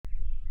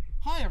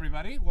Hi,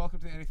 everybody. Welcome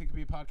to the Anything Could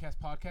Be a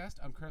podcast.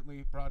 I'm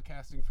currently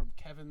broadcasting from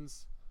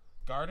Kevin's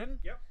garden.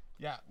 Yep.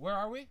 Yeah. Where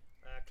are we?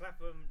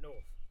 Clapham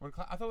North.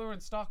 I thought we were in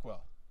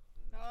Stockwell.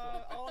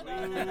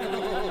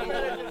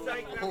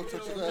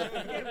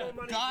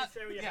 God,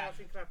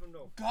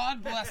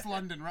 God bless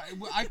London, right?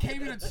 I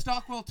came in at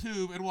Stockwell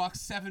Tube and walked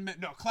 7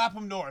 minutes. No,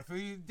 Clapham North.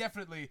 We're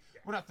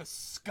not the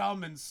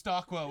scum in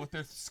Stockwell with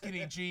their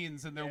skinny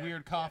jeans and their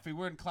weird coffee.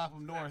 We're in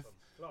Clapham North.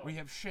 We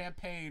have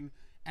champagne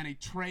and a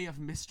tray of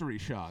mystery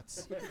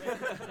shots.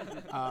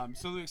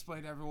 So let me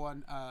explain to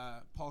everyone,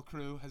 Paul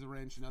Crew has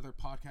arranged another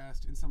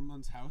podcast in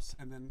someone's house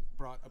and then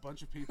brought a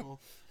bunch of people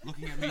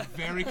looking at me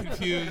very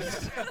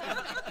confused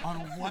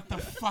on what the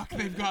fuck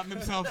they've gotten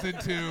themselves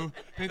into.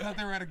 They thought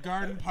they were at a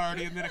garden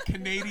party and then a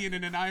Canadian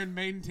in an Iron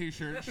Maiden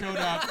t-shirt showed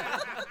up,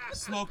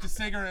 smoked a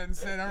cigarette and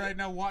said, all right,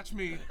 now watch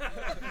me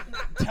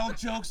tell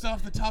jokes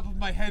off the top of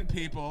my head,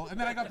 people. And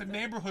then I got the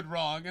neighborhood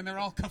wrong and they're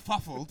all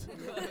kerfuffled.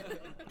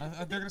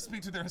 They're going to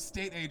speak to their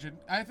estate agent.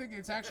 I think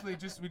it's actually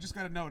we just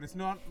got to note, it's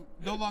no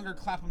longer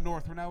Clapham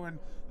North. We're now in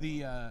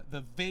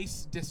the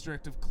Vase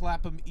district of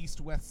Clapham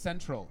East-West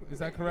Central. Is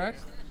that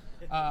correct?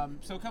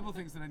 So a couple of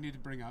things that I need to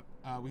bring up.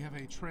 We have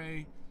a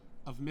tray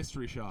of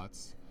mystery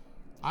shots.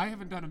 I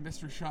haven't done a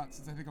mystery shot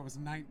since I think I was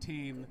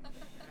 19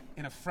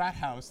 in a frat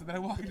house. And then I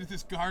walk into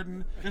this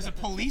garden. There's a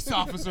police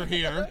officer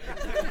here.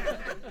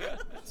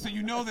 So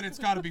you know that it's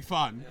got to be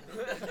fun.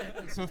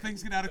 So if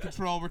things get out of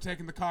control, we're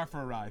taking the car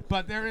for a ride.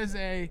 But there is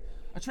a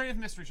tray of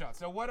mystery shots.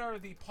 Now, what are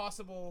the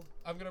possible...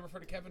 I'm going to refer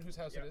to Kevin, whose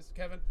house it is.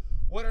 Kevin,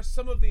 what are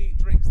some of the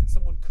drinks that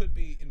someone could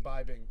be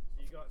imbibing?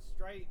 So you got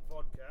straight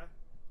vodka,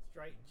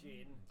 straight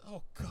gin.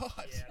 Oh,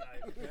 God. Yeah,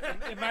 no.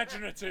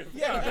 Imaginative.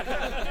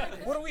 Yeah.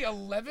 What are we,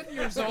 11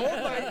 years old?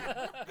 Like,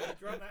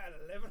 Drunk that at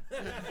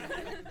 11.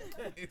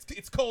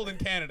 it's cold in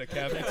Canada,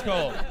 Kevin. It's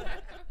cold.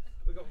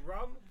 We got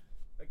rum,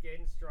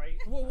 again straight.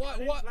 Well, what?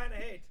 Plan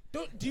ahead.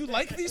 Do you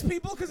like these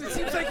people? Because it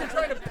seems like you're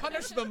trying to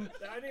punish them.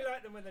 I only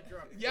like them when they're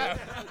drunk. Yeah.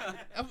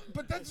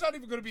 But that's not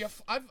even going to be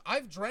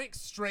I've drank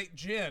straight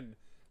gin.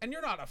 And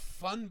you're not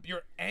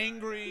you're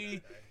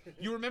angry.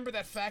 You remember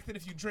that fact that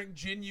if you drink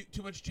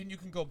too much gin, you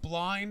can go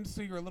blind,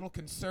 so you're a little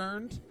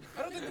concerned?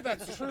 I don't think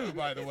that's true,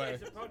 by the way.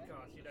 It's a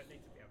podcast, you don't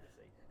need to be able to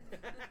see.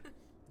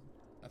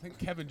 I think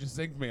Kevin just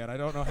zinked me, and I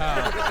don't know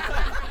how.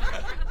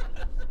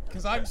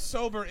 Because I'm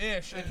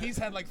sober-ish, and he's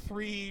had like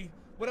 3...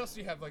 What else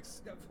do you have? Like...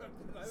 Sake?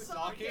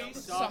 Sake? Yeah,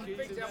 sake's on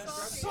there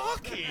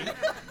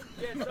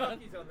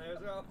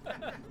as well.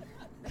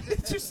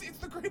 It's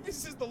the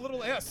greatest is the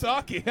little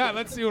sake. Yeah,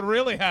 let's see what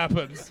really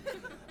happens.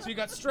 So you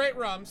got straight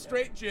rum,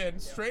 straight gin,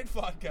 straight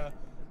vodka.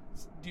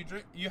 Do you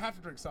drink? You have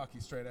to drink sake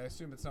straight. I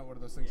assume it's not one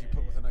of those things you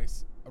put with a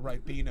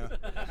Ribena.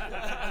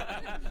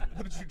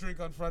 What did you drink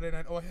on Friday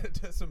night? Oh, I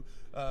had some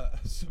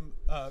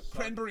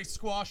cranberry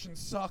squash and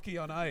sake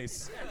on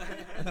ice,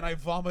 and then I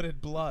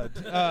vomited blood.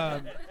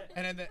 And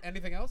then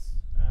anything else?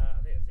 I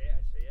think that's it,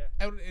 actually.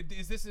 Yeah. And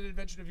is this an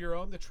invention of your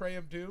own, the Tray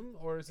of Doom,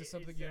 or is this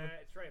something you?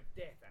 It's Tray of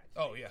Death, actually.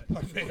 Oh yeah,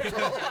 pardon me. It's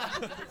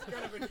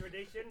kind of a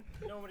tradition.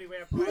 Normally we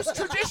have... Whose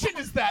tradition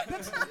is that?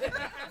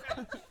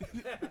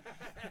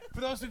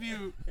 For those of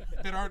you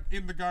that aren't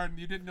in the garden,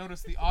 you didn't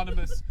notice the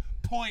ominous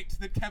point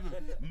that Kevin...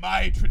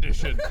 My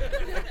tradition.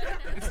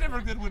 It's never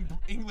good when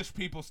English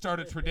people start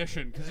a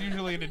tradition, because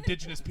usually an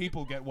indigenous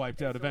people get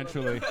wiped out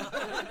eventually. We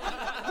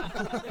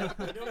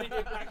normally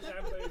do black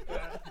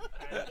Sambuca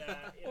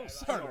and,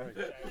 sorry.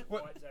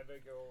 white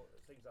Sambuca or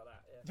things like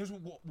that. Yeah. There's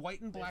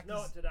white and black...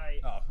 Not today.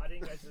 Oh. I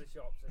didn't go to the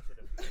shops. I should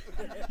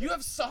have. You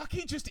have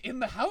sake just in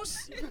the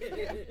house? With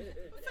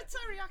a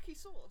teriyaki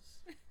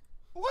sauce.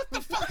 What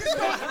the fuck is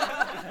going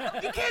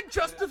on? You can't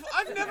justify...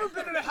 I've never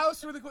been in a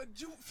house where they go,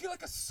 do you feel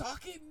like a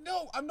sake?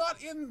 No, I'm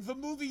not in the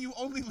movie You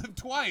Only Live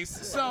Twice,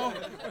 so...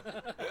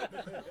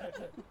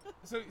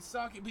 So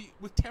sake,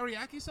 with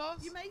teriyaki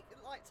sauce? You make,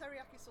 like,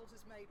 teriyaki sauce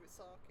is made with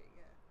sake,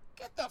 yeah.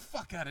 Get the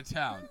fuck out of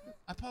town.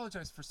 I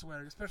apologize for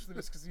swearing, especially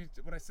because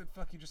when I said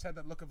fuck, you just had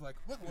that look of like,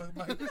 what am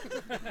I...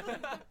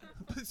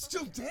 But it's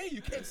still day,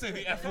 you can't say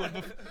the F word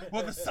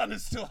while the sun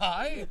is still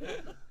high.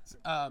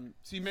 So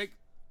you make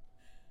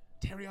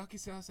teriyaki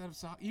sauce out of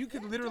sake? You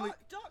could literally...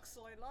 Dark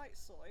soy, light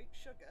soy,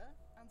 sugar,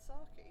 and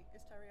sake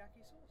is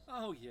teriyaki sauce.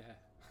 Oh, yeah.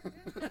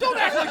 Don't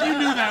act like you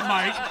knew that,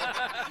 Mike!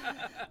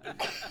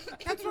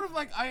 That's sort of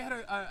like, I had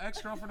an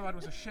ex-girlfriend of mine who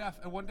was a chef,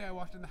 and one day I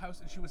walked in the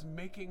house and she was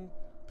making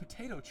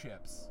potato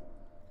chips.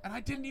 And I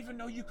didn't even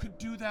know you could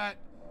do that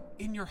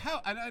in your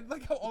house. And I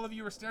like how all of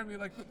you were staring at me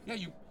like, yeah,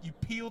 you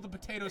peel the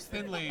potatoes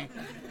thinly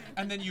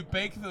and then you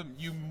bake them,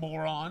 you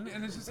moron.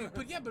 And it's just like,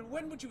 but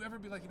when would you ever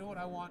be like, you know what,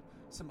 I want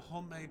some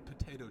homemade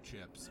potato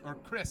chips or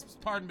crisps,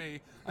 pardon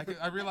me.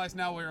 I realize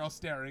now we're all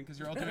staring because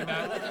you're all doing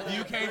that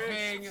UK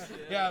thing.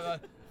 Yeah,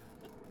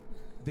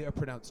 they are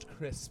pronounced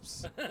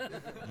crisps,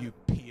 you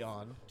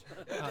peon.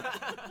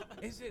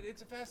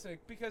 It's fascinating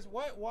because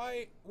what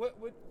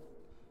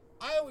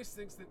I always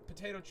think that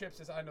potato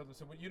chips, as I know them,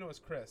 so what you know as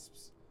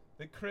crisps,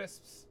 that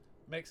crisps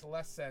makes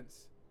less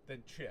sense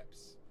than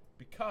chips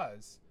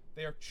because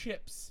they are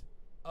chips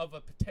of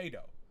a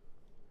potato.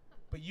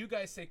 But you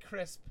guys say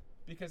crisp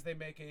because they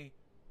make a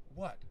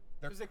What?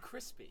 Because they're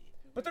crispy.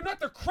 But they're not.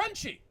 They're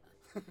crunchy.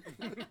 Oh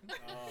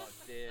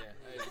dear.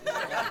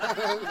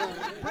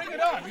 Bring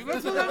it on.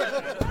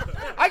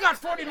 I got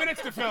 40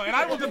 minutes to fill, and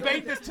I will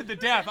debate this to the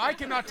death. I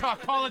cannot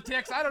talk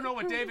politics. I don't know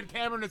what David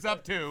Cameron is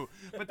up to,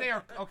 but they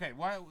are okay.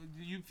 Why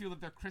do you feel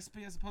that they're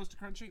crispy as opposed to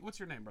crunchy? What's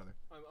your name, brother?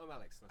 I'm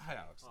Alex. Hi,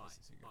 Alex. Hi. Nice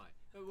to see you. Hi.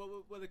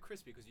 Well, they're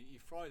crispy because you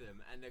fry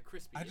them and they're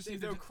crispy. I just If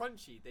need they to were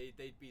crunchy,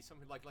 they'd be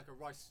something like a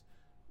rice.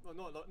 Well,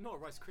 not a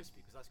Rice Krispie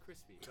because that's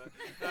crispy.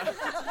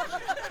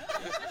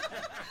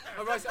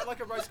 But, like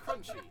a Rice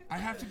Crunchy. I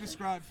have to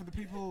describe for the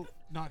people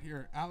not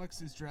here.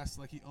 Alex is dressed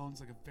like he owns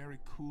like a very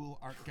cool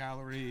art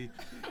gallery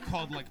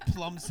called like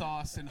Plum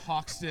Sauce in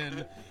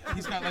Hoxton.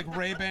 He's got like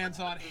Ray-Bans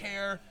on,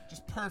 hair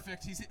just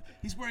perfect.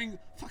 He's wearing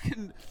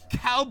fucking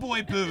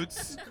cowboy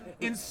boots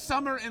in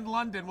summer in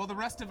London, while the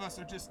rest of us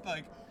are just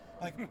like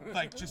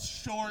just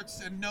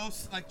shorts and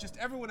just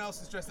everyone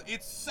else is dressed.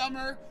 It's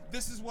summer.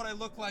 This is what I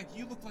look like.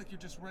 You look like you're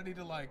just ready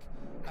to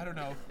I don't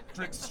know,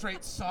 drink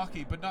straight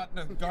sake, but not in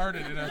a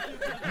garden in a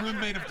room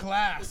made of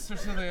glass or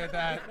something like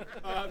that.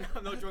 I'm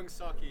not drunk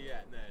sake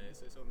yet. No,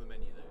 it's on the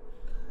menu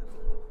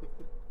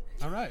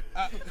though. All right.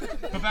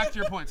 But back to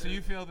your point. So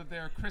you feel that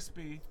they're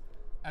crispy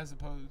as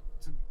opposed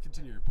to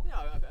continue your point.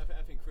 Yeah,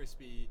 I think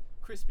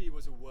crispy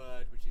was a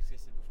word which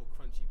existed before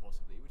crunchy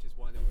possibly, which is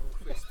why they were all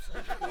crisps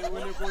when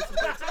they were brought to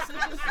Texas.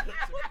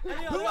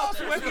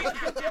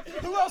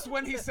 Who else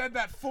when he said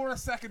that for a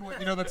second went,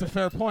 that's a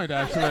fair point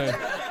actually.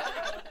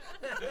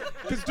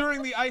 Because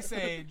during the Ice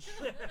Age,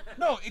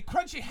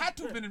 crunchy had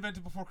to have been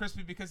invented before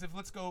crispy, because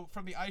let's go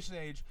from the Ice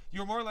Age,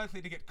 you're more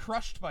likely to get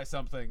crushed by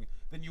something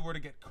than you were to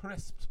get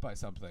crisped by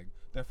something.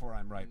 Therefore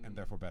I'm right and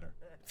therefore better.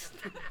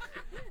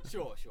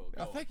 Sure.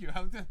 Oh, thank you.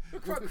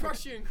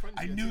 Crushy and crunchy.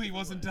 I knew he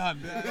wasn't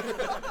done.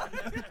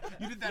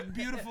 You did that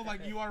beautiful,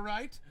 you are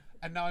right,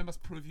 and now I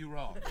must prove you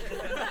wrong.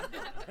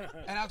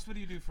 And Alex, what do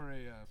you do for a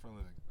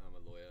living? I'm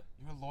a lawyer.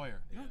 You're a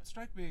lawyer. You don't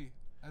strike me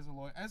as a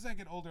lawyer. As I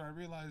get older, I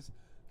realize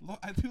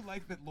I do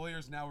like that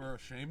lawyers now are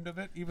ashamed of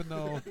it, even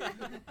though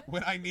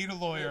when I need a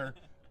lawyer,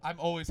 I'm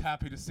always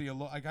happy to see a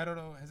lawyer. I don't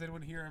know, has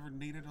anyone here ever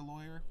needed a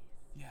lawyer?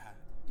 Yeah.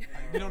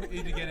 We don't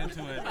need to get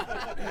into it.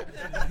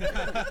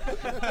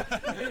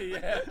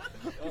 Yeah.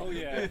 Oh,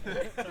 yeah.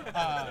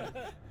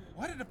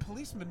 Why did a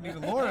policeman need a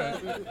lawyer?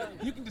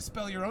 You can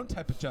dispel your own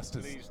type of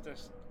justice. Please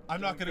just I'm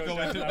not going to go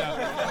into it now.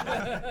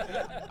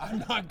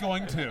 I'm not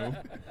going to.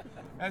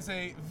 As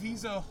a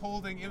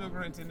visa-holding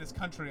immigrant in this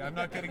country, I'm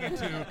not getting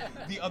into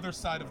the other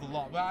side of the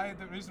law. But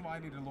the reason why I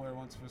needed a lawyer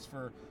once was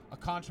for a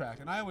contract.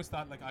 And I always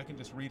thought, I can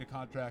just read a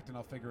contract and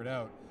I'll figure it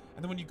out.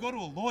 And then when you go to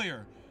a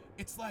lawyer,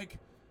 it's like,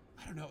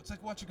 I don't know, it's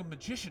like watching a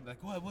magician.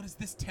 What is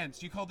this tense?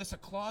 Do you call this a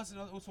clause?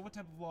 So what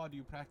type of law do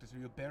you practice? Are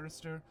you a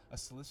barrister? A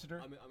solicitor?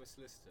 I'm a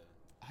solicitor.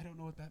 I don't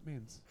know what that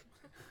means.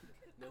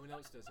 No one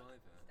else does either.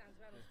 Stands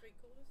around on street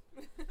corners.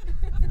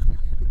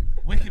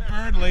 Wicked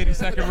burn, lady,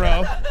 second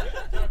row.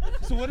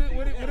 So what is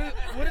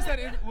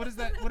that? What is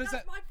that?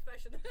 That's my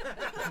profession.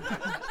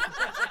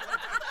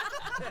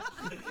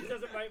 It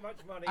doesn't make much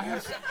money.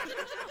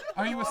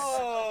 Are you a?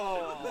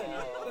 Oh,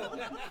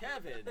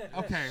 Kevin.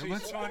 Okay, She's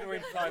let's. trying to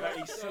imply that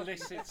he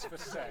solicits for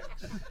sex.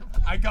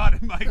 I got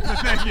it, Mike.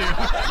 Thank you.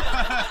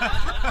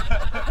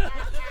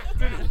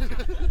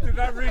 Did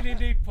that really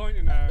need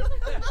pointing out?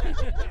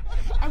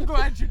 I'm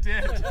glad you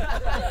did.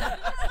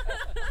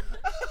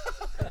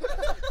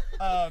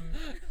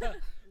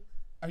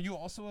 Are you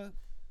also a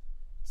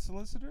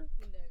solicitor?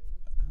 No,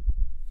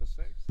 For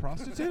sex?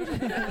 Prostitute?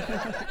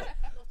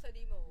 not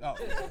anymore. Oh.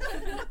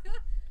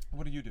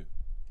 What do you do?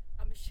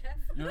 I'm a chef.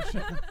 You're a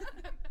chef.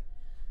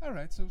 All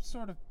right, so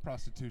sort of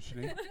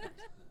prostitution-y.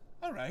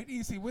 All right,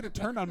 easy. Way to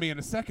turn on me in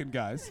a second,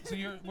 guys. So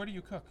where do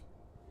you cook?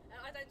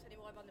 I don't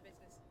anymore. I run the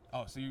business.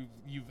 Oh, so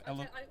you've I tell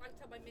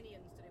my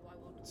minions to do what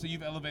I want. so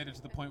you've elevated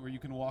to the point where you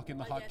can walk in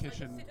the hot Yes, I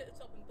kitchen. just sit at the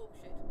top and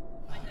bullshit.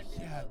 And then do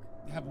the Yeah, work.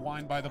 you have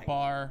wine by the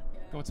bar. Yeah.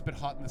 Go, it's a bit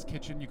hot in this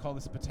kitchen. You call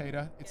this a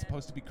potato. It's Yeah.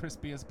 supposed to be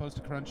crispy as opposed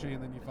to crunchy,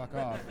 and then you fuck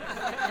off.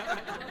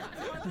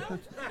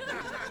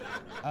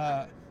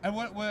 And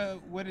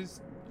what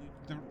is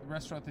the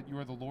restaurant that you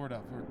are the lord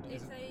of? Or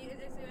is It's it?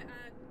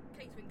 a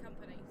catering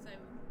company, so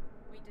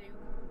we do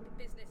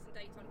business and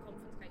daytime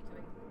conference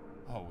catering.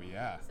 Oh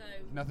yeah. So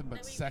Nothing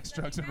but then we- sex, then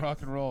we drugs, and bounce.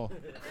 rock and roll.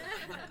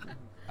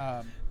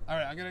 All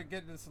right, I'm gonna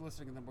get into the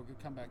soliciting, and then we'll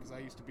come back because I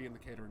used to be in the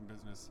catering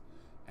business,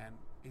 and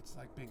it's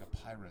like being a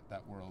pirate,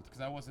 that world.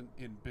 Because I wasn't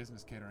in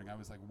business catering; I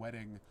was like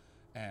wedding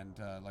and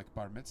like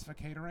bar mitzvah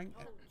catering.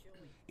 Oh, And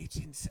joy. it's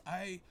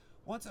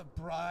once a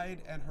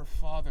bride and her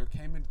father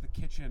came into the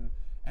kitchen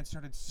and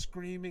started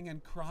screaming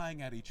and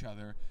crying at each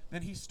other.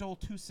 Then he stole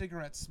 2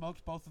 cigarettes,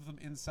 smoked both of them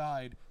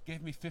inside,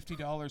 gave me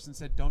 $50 and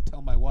said, "Don't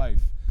tell my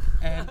wife."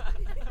 And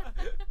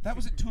that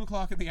was at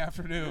 2:00 in the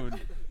afternoon.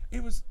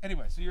 It was,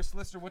 anyway, so you're a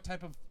solicitor. What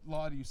type of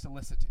law do you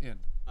solicit in?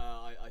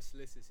 I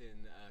solicit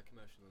in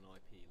commercial and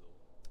IP law.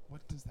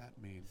 What does that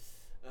mean?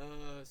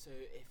 So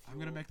if I'm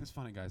going to make this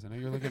funny, guys. I know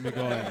you're looking at me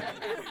going,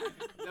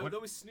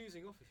 that was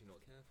snoozing off if you're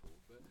not careful.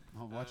 But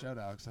oh, watch out,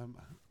 Alex.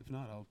 If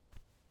not, I'll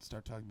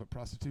start talking about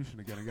prostitution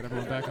again and get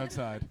everyone back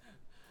outside.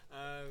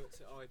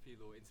 So IP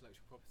law,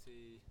 intellectual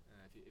property.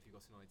 If you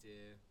got an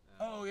idea.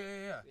 Oh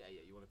yeah. Yeah.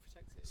 You want to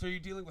protect it. So are you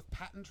dealing with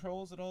patent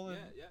trolls at all?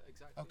 Yeah,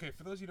 exactly. Okay,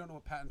 for those of you who don't know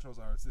what patent trolls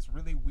are, it's this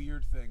really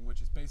weird thing,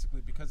 which is basically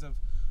because of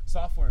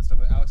software and stuff.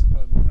 Like Alex is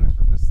probably more of an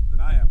expert in this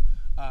than I am.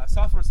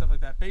 Software and stuff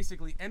like that.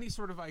 Basically, any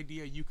sort of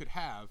idea you could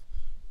have,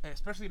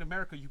 especially in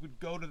America, you could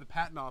go to the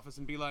patent office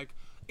and be like,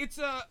 "It's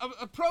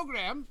a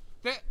program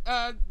that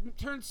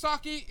turns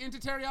sake into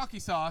teriyaki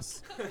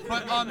sauce,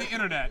 but on the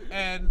internet."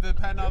 And the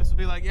patent office will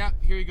be like, "Yeah,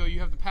 here you go. You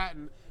have the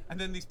patent." And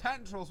then these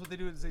patent trolls, what they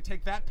do is they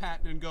take that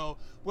patent and go,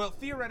 well,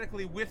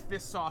 theoretically, with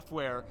this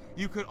software,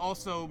 you could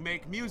also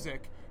make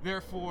music.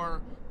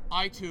 Therefore,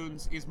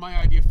 iTunes is my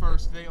idea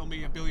first. They owe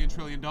me $1 billion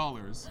trillion.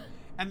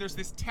 And there's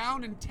this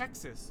town in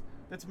Texas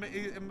that's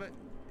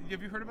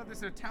have you heard about this?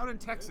 There's a town in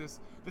Texas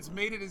that's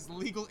made it as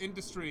legal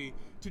industry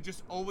to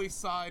just always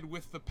side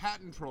with the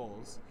patent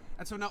trolls.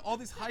 And so now all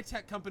these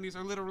high-tech companies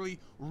are literally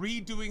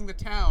redoing the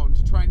town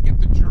to try and get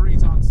the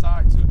juries on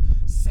side. So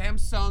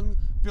Samsung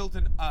built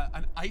an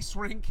ice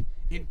rink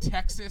in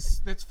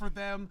Texas that's for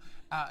them.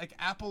 Like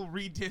Apple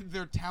redid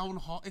their town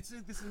hall. It's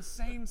this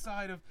insane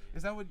side of.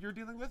 Is that what you're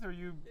dealing with, or are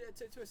you?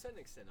 Yeah, to a certain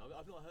extent.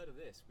 I've not heard of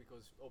this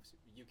because obviously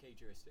UK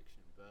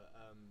jurisdiction, but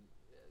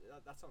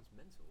that sounds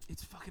mental.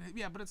 It's fucking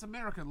but it's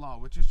American law,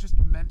 which is just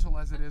mental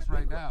as it is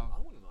right now.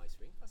 I want an ice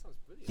rink. That sounds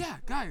brilliant. Yeah,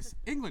 guys,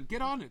 England,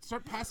 get on it.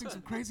 Start passing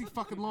some crazy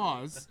fucking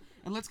laws,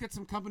 and let's get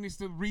some companies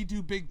to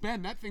redo Big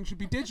Ben. That thing should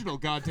be digital,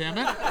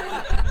 goddammit.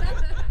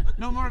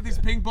 No more of these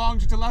ping bongs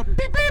just allowed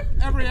beep beep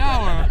every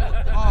hour.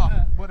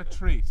 Oh, what a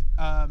treat.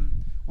 So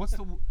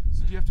do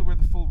you have to wear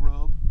the full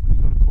robe when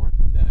you go to court?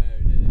 No.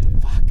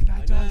 Fuck,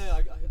 that does.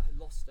 I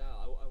lost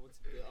out. I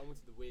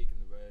wanted the wig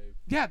and the robe.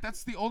 Yeah,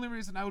 that's the only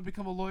reason I would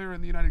become a lawyer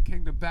in the United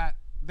Kingdom.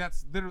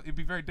 That's literally, it'd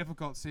be very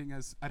difficult seeing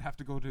as I'd have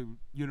to go to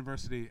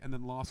university and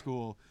then law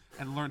school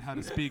and learn how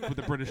to speak with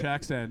a British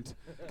accent.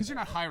 Because you're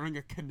not hiring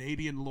a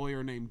Canadian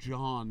lawyer named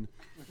John.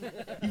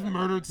 You've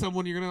murdered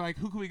someone, you're going to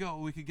who can we go?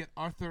 Well, we could get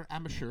Arthur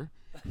Amersher.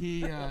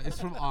 He is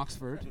from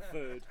Oxford.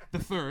 The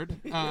third.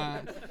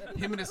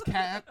 Him and his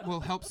cat will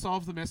help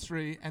solve the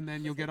mystery, and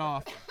then you'll get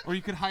off. Or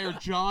you could hire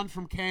John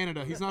from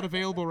Canada. He's not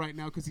available right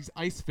now because he's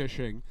ice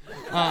fishing.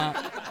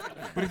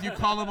 But if you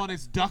call him on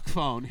his duck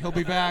phone, he'll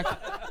be back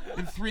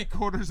in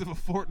 3/4 of a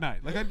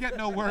fortnight. Like, I'd get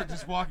no word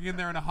just walking in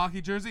there in a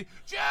hockey jersey.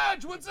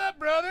 Judge, what's up,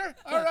 brother?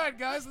 All right,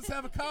 guys, let's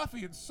have a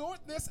coffee and sort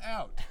this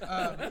out.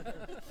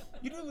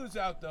 You do lose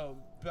out, though,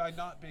 by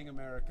not being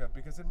America,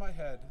 because in my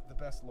head, the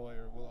best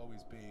lawyer will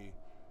always be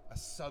a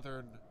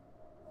Southern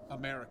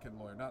American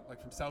lawyer, not like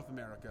from South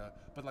America,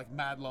 but like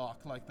Madlock,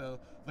 like the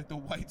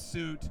white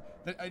suit.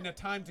 That in A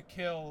Time to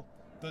Kill,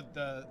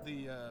 the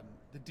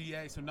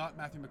DA, so not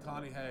Matthew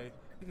McConaughey. I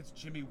think it's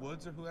Jimmy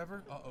Woods or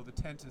whoever. Uh-oh, the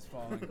tent is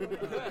falling.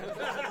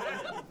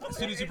 As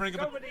soon as you bring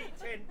up up a comedy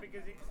tent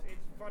because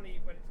it's funny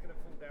when it's going to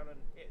fall down and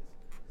hit.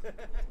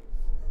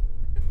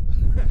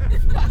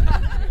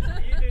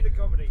 You do the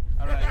comedy.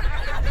 All right.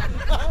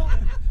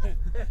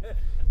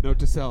 Note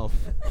to self: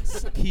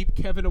 keep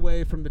Kevin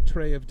away from the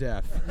tray of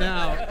death.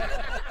 Now.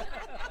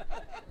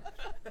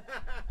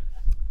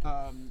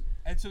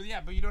 And so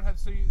but you don't have.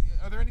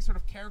 Are there any sort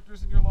of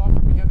characters in your law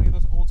firm? Do you have any of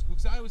those old school?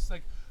 Because I always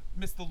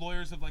miss the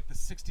lawyers of like the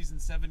 60s and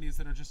 70s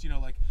that are just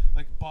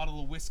like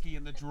bottle of whiskey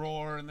in the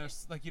drawer, and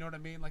there's like, you know what I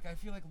mean? Like, I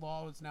feel like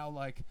law is now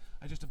like,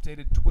 I just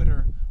updated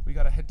Twitter. We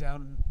gotta head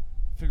down and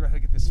figure out how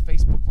to get this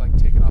Facebook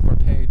taken off our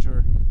page,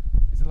 or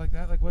is it like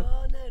that? Like what?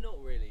 No,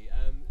 not really.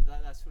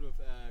 That sort of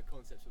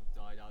concept sort of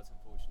died out,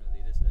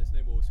 unfortunately. There's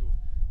no more sort of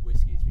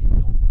whiskey being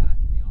knocked back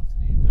in the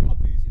afternoon. There are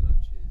boozy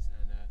lunches,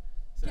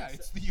 and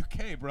it's the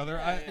UK, brother.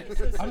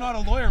 Yeah, I'm not a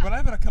lawyer, but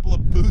I've had a couple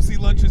of boozy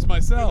lunches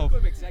myself.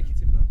 We've got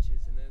executive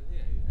lunches, and then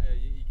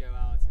you go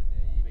out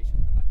and you make sure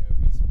to come back at a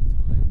reasonable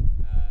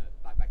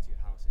time, back to your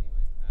house anyway.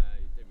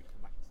 You don't really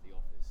come back into the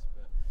office,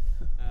 but.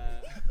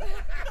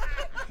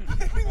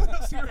 Anyone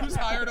else here who's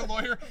hired a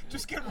lawyer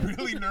just get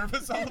really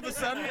nervous all of a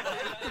sudden?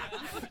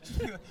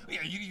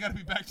 You got to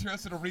be back to your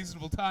house at a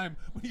reasonable time.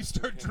 When you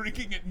start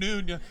drinking at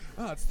noon,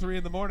 it's 3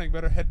 a.m.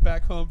 Better head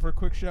back home for a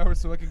quick shower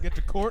so I can get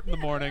to court in the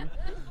morning.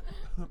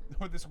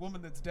 Or this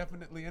woman that's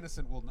definitely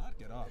innocent will not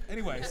get off.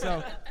 Anyway,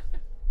 so,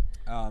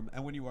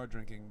 and when you are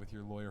drinking with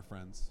your lawyer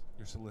friends,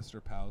 your solicitor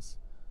pals,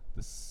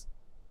 the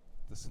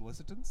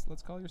solicitants,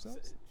 let's call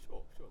yourselves?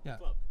 Sure. Yeah.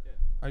 Club, yeah.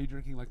 Are you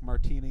drinking like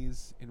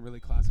martinis in really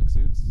classic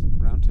suits?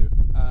 Round 2.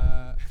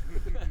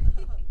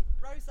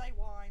 Rosé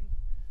wine.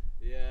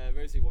 Yeah,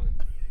 rosé wine.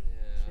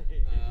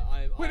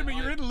 Yeah. Wait a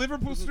minute, you're in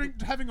Liverpool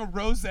Street having a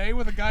rosé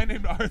with a guy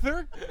named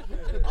Arthur?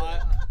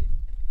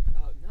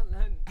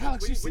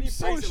 Alex, when you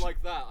so phrase it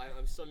like that,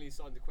 I'm suddenly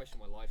starting to question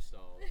my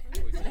lifestyle.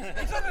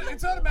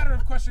 It's not a matter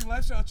of questioning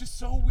lifestyle. It's just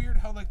so weird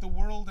how the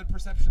world and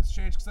perceptions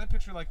change. Because I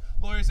picture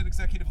lawyers at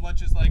executive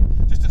lunches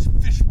just a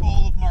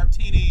fishbowl of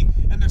martini,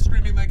 and they're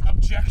screaming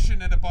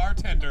objection at a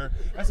bartender,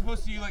 as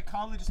opposed to you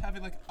calmly just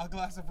having a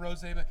glass of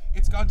rosé. But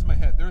it's gone to my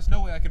head. There is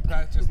no way I can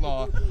practice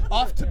law.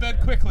 Off to bed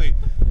quickly.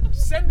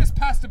 Send this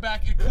pasta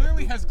back. It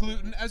clearly has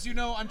gluten. As you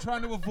know, I'm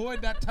trying to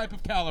avoid that type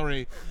of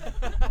calorie.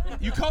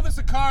 You call this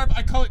a carb,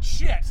 I call it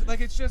shit.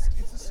 It's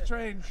it's a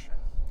strange.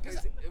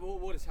 'Cause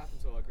What has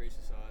happened to our Greek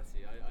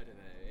society? I don't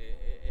know.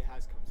 It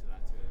has come to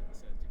that to a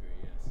certain degree,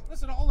 yes.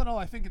 Listen, all in all,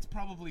 I think it's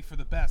probably for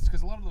the best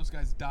because a lot of those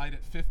guys died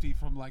at 50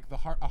 from like a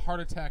heart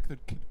attack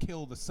that could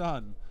kill the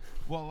sun.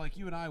 Well, like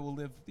you and I will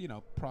live,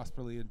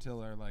 prosperly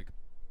until our like,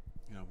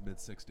 mid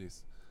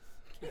 60s.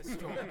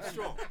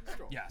 Strong.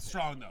 Yeah,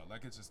 strong though.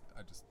 Like I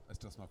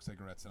still smoke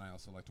cigarettes and I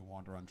also like to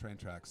wander on train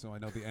tracks. So I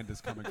know the end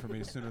is coming for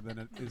me sooner than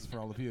it is for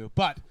all of you.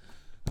 But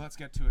let's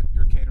get to it.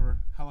 You're a caterer.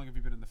 How long have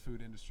you been in the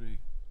food industry?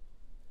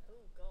 Oh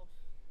gosh.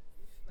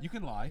 You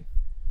can lie.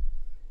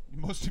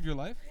 Most of your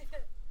life?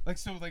 Like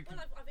so, like. Well,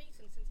 I've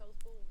eaten since I was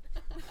born.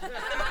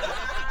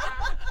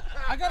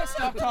 I gotta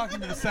stop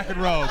talking to the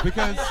second row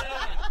because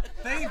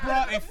they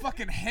brought a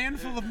fucking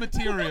handful of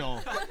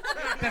material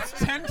that's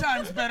 10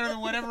 times better than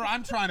whatever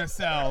I'm trying to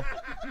sell.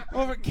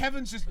 Over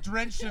Kevin's just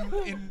drenched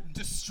in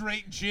just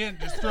straight gin,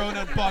 just throwing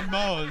up bon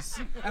mots.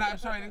 And I'm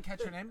sorry, I didn't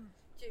catch your name.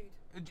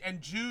 Jude.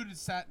 And Jude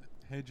sat.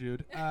 Hey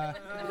Jude.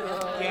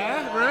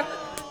 Yeah, Rick?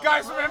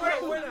 Guys, remember?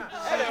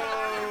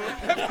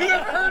 Have you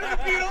ever heard of the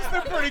Beatles?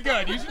 They're pretty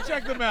good. You should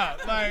check them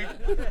out. Like,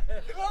 they've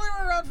only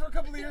been around for a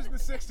couple of years in the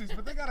 '60s,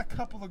 but they got a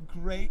couple of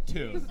great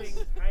tunes. He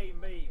sings "Hey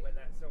Me" when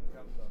that song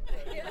comes on.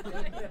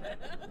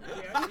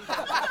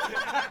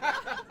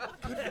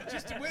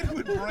 Just a way to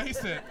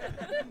embrace it.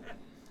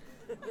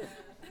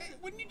 Hey,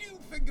 when you do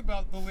think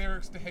about the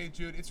lyrics to Hey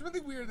Jude, it's really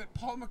weird that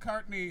Paul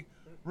McCartney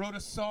wrote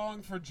a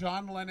song for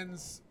John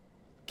Lennon's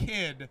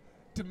kid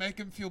to make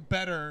him feel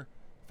better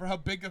for how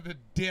big of a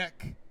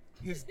dick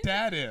his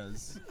dad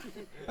is.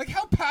 Like,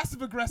 how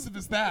passive-aggressive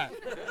is that?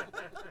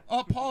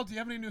 Oh, Paul, do you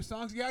have any new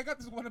songs? Yeah, I got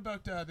this one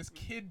about this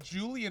kid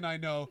Julian I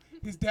know.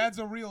 His dad's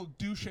a real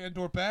douche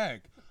and/or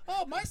bag.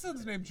 Oh, my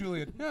son's named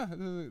Julian. Yeah,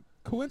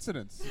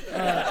 coincidence.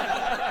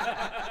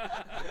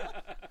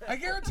 I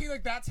guarantee,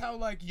 like, that's how,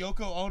 like,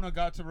 Yoko Ono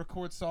got to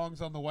record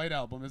songs on the White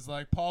Album. Is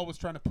like, Paul was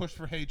trying to push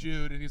for Hey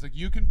Jude, and he's like,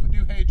 you can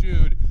do Hey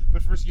Jude,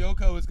 but first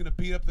Yoko is going to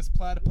beat up this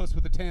platypus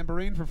with a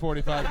tambourine for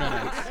 45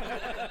 minutes.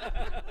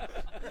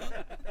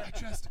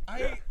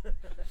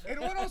 And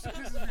what also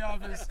pisses me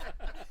off is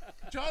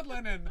John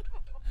Lennon.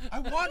 I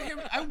want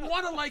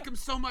to like him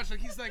so much.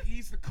 Like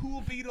he's the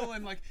cool Beatle,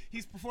 and like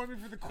he's performing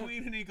for the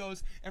Queen, and he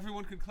goes,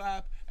 everyone can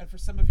clap, and for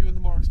some of you in the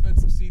more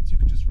expensive seats, you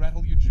can just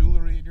rattle your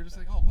jewelry, and you're just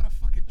like, oh, what a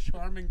fucking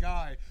charming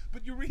guy.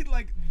 But you read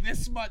like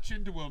this much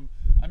into him.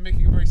 I'm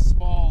making a very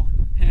small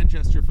hand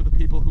gesture for the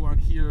people who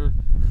aren't here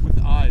with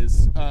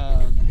eyes.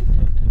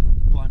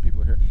 Blind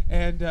people are here,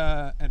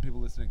 and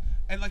people listening.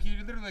 And like you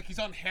literally like he's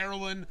on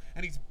heroin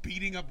and he's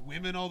beating up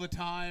women all the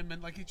time,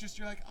 and like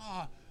you're like,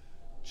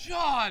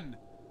 John.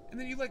 And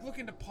then you like look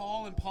into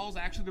Paul, and Paul's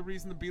actually the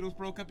reason the Beatles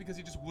broke up because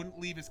he just wouldn't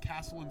leave his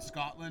castle in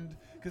Scotland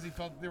because he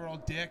felt that they were all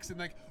dicks. And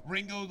like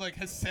Ringo like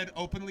has said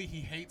openly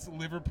he hates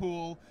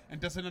Liverpool and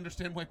doesn't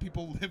understand why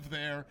people live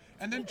there.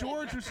 And then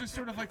George was just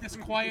sort of like this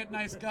quiet,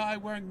 nice guy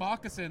wearing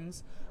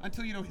moccasins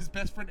until his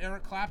best friend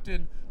Eric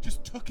Clapton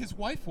just took his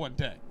wife one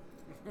day.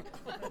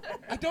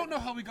 I don't know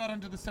how we got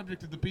onto the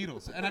subject of the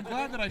Beatles, and I'm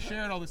glad that I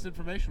shared all this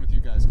information with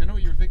you guys. I know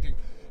what you were thinking.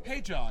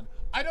 Hey, John,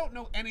 I don't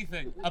know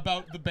anything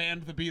about the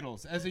band The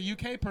Beatles. As a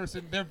UK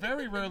person, they're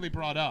very rarely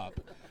brought up.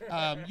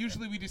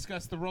 Usually we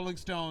discuss the Rolling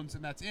Stones,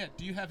 and that's it.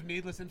 Do you have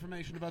needless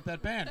information about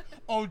that band?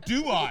 Oh,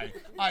 do I?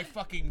 I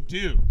fucking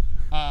do.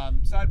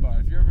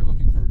 Sidebar, if you're ever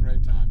looking for a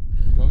great time,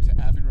 go to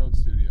Abbey Road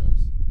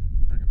Studios,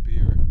 bring a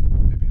beer,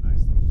 maybe a nice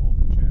little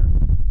folding chair,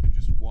 and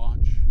just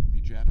watch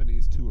the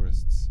Japanese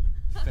tourists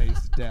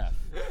face death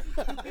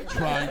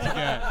trying to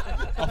get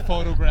a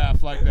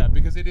photograph like that,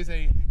 because it is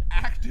a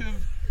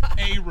active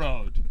A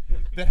road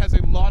that has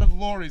a lot of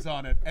lorries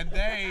on it, and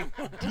they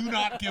do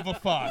not give a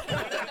fuck.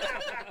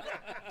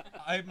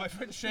 My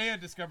friend Shea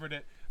discovered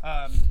it,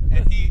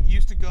 and he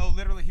used to go,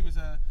 literally he was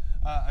a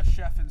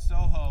chef in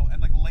Soho,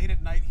 and like late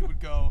at night he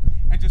would go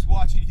and just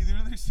watch it. You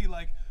literally see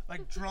like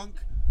drunk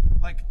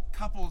like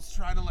couples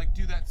trying to like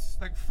do that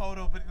like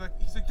photo, but like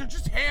he's like, they're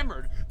just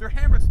hammered. They're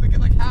hammered, so they get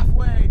like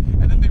halfway,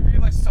 and then they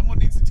realize someone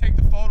needs to take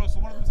the photo, so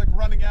one of them's like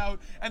running out,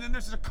 and then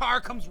there's a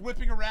car comes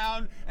whipping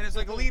around, and it's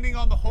like leaning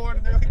on the horn,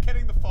 and they're like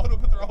getting the photo,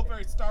 but they're all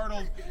very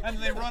startled, and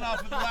then they run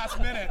off at the last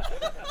minute.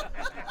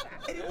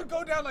 And he would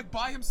go down like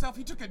by himself.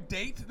 He took a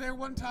date there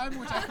one time,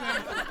 which I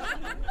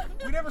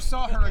think we never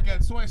saw her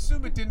again, so I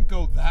assume it didn't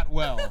go that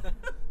well.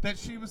 That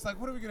she was like,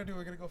 what are we gonna do?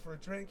 We're gonna go for a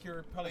drink.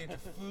 You're probably into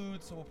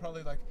food, so we'll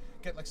probably like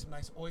get like some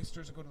nice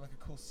oysters or go to like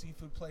a cool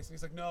seafood place. And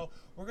he's like, no,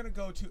 we're gonna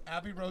go to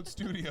Abbey Road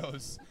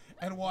Studios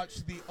and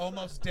watch the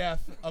almost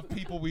death of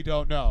people we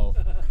don't know.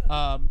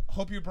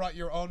 Hope you brought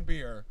your own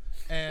beer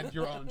and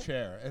your own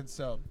chair. And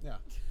so, yeah.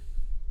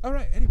 All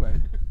right, anyway,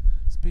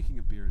 speaking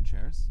of beer and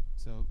chairs,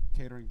 so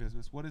catering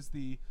business, what is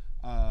the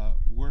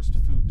worst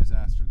food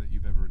disaster that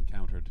you've ever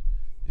encountered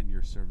in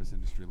your service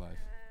industry life?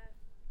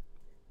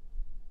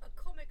 A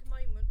comic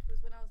moment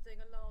was when I was doing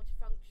a large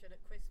function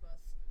at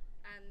Christmas,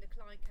 and the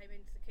client came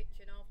into the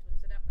kitchen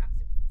afterwards and said,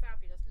 absolutely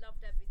fabulous,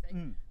 loved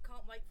everything,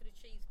 can't wait for the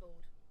cheese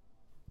board.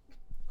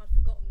 I'd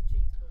forgotten the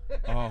cheese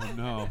board. Oh,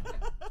 no.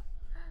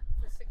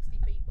 For 60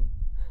 people.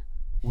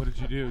 What did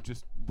you do?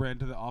 Just ran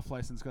to the off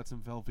license, got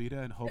some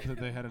Velveeta, and hoped that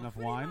they had enough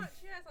Pretty wine? much,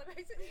 yes. I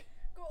basically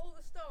got all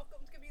the staff, got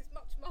them to give me as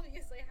much money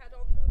as they had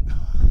on them.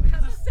 We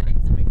had the same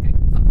thing going,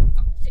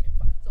 fuck, shit,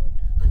 fuck, sorry.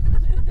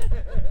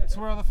 That's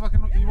where all the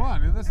fucking you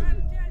want. Listen.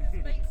 And yeah, I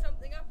just made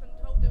something up and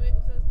told her it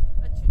was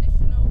a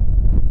traditional.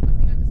 I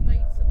think I just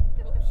made some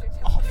bullshit.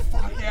 Oh,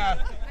 fuck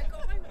yeah. And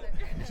got away with it.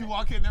 Did you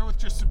walk in there with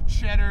just some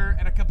cheddar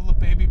and a couple of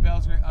baby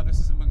bells? And you're like, oh, this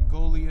is a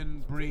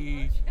Mongolian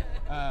brie.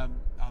 Oh,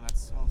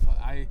 that's so fun.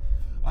 I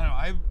don't know.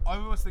 I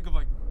always think of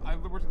like I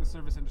worked in the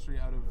service industry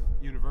out of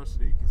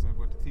university because I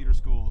went to theater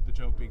school. The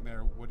joke being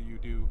there, what do you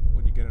do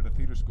when you get out of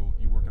theater school?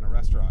 You work in a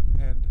restaurant,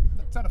 and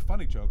it's not a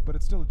funny joke, but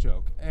it's still a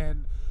joke.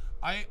 And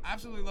I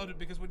absolutely loved it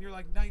because when you're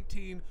like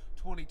 19,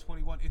 20,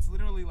 21, it's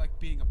literally like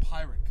being a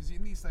pirate. Because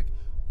in these like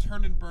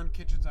turn and burn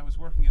kitchens I was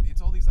working in,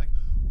 it's all these like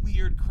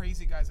weird,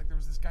 crazy guys. Like there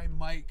was this guy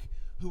Mike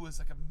who was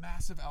like a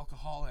massive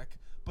alcoholic,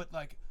 but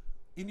like.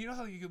 And you know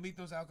how you can meet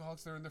those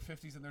alcoholics, they're in their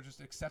 50s and they're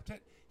just accept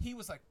it? He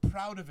was like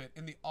proud of it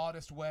in the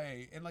oddest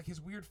way. And like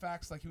his weird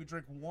facts, like he would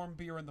drink warm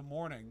beer in the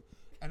morning.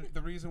 And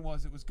the reason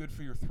was it was good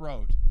for your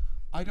throat.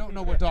 I don't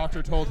know what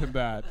doctor told him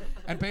that.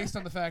 And based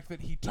on the fact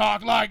that he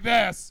talked like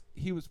this,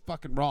 he was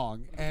fucking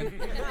wrong. And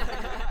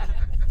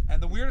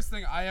the weirdest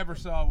thing I ever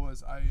saw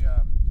was I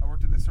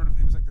worked in this sort of,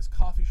 it was like this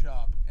coffee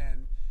shop.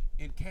 And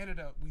in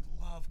Canada, we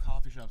love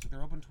coffee shops.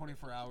 They're open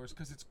 24 hours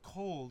because it's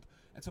cold.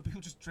 And so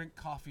people just drink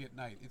coffee at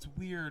night. It's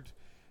weird,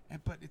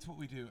 but it's what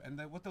we do. And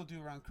what they'll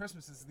do around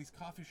Christmas is these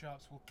coffee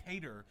shops will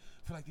cater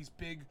for like these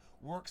big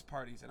works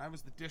parties. And I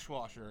was the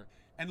dishwasher.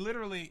 And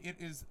literally, it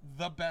is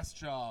the best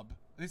job.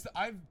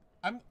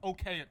 I'm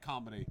okay at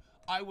comedy.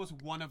 I was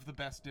one of the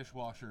best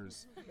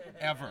dishwashers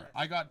ever.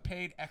 I got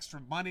paid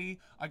extra money.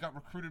 I got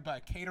recruited by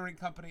a catering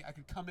company. I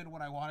could come in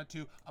when I wanted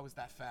to. I was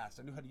that fast.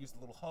 I knew how to use the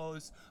little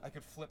hose. I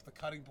could flip the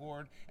cutting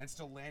board and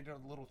still land it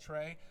on the little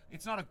tray.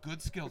 It's not a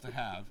good skill to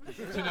have,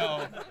 to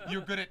know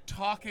you're good at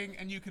talking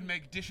and you can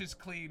make dishes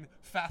clean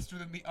faster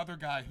than the other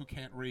guy who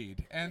can't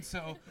read. And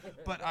so,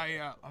 but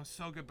I was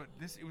so good. But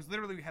it was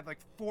literally, we had like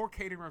 4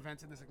 catering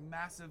events in this like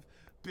massive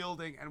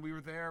building, and we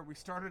were there. We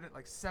started at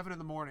like 7 in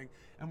the morning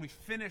and we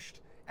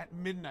finished at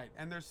midnight.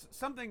 And there's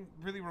something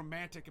really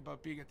romantic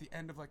about being at the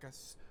end of like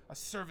a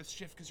service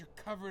shift because you're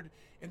covered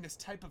in this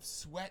type of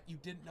sweat you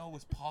didn't know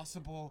was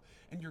possible,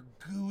 and you're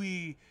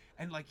gooey,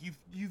 and like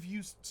you've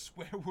used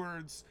swear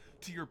words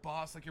to your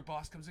boss. Like your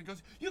boss comes in and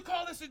goes, you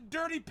call this a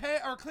dirty pan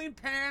or a clean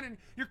pan, and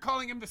you're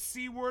calling him the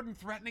C word and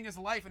threatening his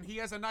life, and he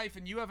has a knife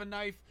and you have a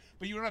knife,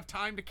 but you don't have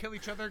time to kill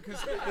each other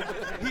because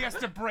he has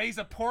to braise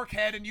a pork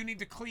head and you need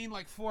to clean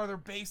like 4 other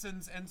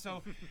basins. And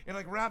so it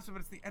like wraps up, but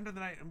it's the end of the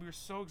night and we were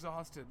so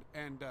exhausted.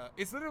 And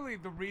it's literally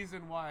the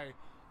reason why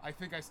I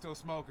think I still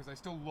smoke, is I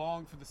still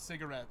long for the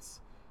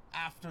cigarettes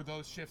after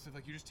those shifts of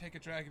like you just take a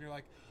drag and you're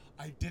like,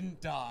 I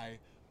didn't die,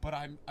 but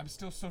I'm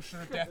still so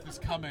sure death is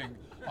coming.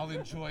 I'll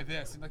enjoy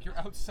this. And like you're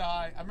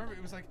outside. I remember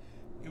it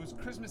was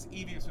Christmas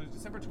Eve, so it was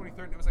December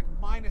 23rd, and it was like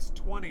minus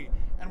 20,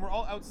 and we're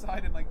all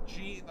outside in like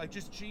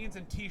just jeans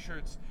and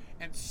t-shirts,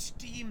 and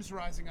steam's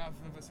rising off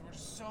of us, and we're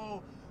just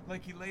so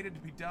like elated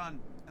to be done.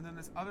 And then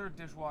this other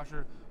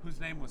dishwasher whose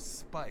name was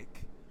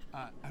Spike,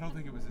 I don't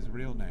think it was his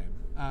real name.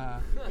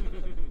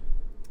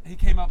 He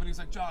came up and he's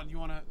like, John,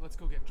 let's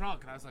go get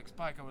drunk? And I was like,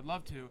 Spike, I would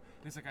love to.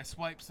 And he's like, I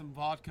swiped some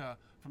vodka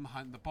from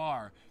behind the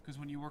bar, because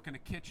when you work in a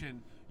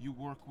kitchen, you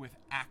work with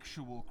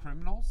actual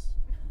criminals,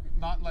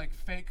 not like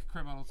fake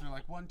criminals. They're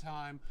like, one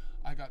time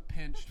I got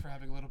pinched for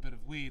having a little bit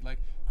of weed. Like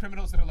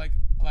criminals that are like,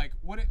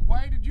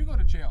 why did you go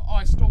to jail? Oh,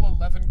 I stole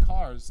 11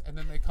 cars, and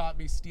then they caught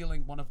me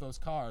stealing one of those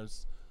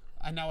cars.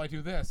 And now I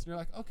do this. And you're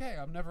like, okay,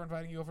 I'm never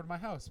inviting you over to my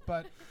house.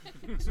 But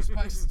so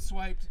Spike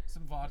swiped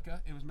some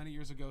vodka. It was many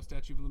years ago.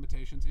 Statute of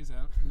limitations is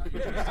out. Not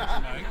your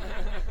jurisdiction, Mike.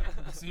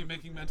 I see you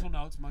making mental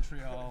notes.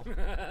 Montreal.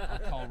 I'll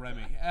call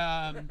Remy.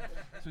 So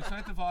we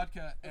swiped the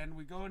vodka, and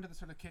we go into the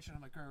sort of kitchen.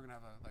 I'm like, we're gonna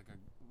have a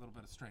little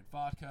bit of straight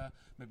vodka.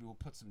 Maybe we'll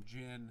put some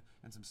gin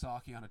and some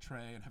sake on a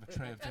tray and have a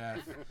tray of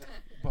death,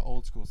 but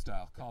old school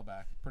style. Call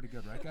back. Pretty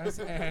good, right, guys?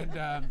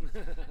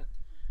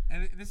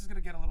 And this is going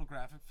to get a little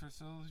graphic. For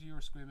those of you who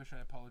are squeamish, I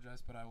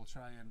apologize, but I will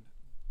try and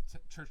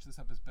church this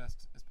up as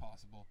best as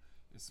possible.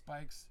 Is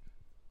Spike's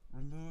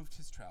removed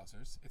his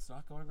trousers. It's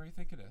not going where you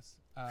think it is.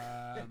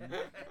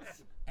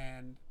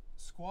 And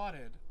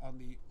squatted on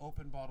the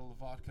open bottle of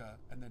vodka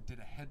and then did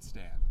a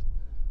headstand.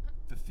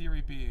 The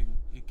theory being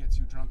it gets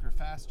you drunker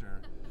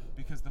faster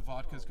because the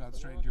vodka's gone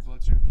straight into your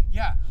bloodstream.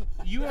 Yeah,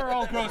 you are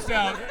all grossed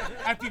out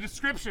at the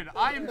description.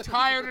 I am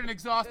tired and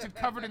exhausted,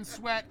 covered in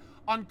sweat,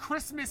 on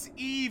Christmas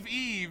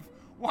Eve,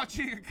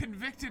 watching a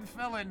convicted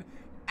felon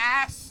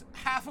ass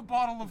half a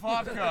bottle of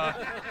vodka,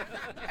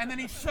 and then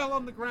he fell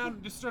on the ground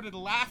and just started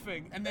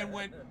laughing, and then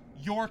went,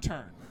 your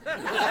turn.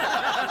 That's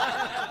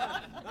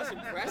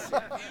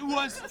impressive.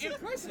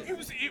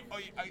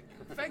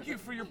 Thank you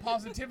for your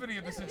positivity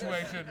in the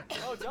situation.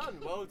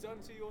 Well done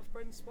to your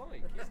friend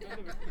Spike.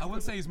 I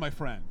wouldn't say he's my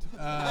friend.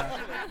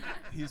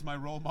 He's my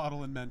role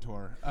model and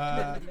mentor.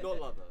 Not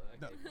lover.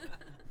 Okay. No.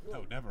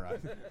 No, never.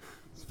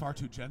 It's far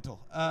too gentle.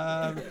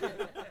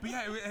 But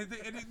yeah,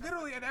 it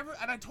literally, and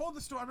I told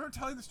the story. I remember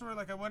telling the story,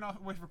 like I went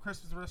away for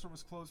Christmas. The restaurant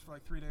was closed for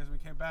like 3 days, and we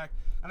came back.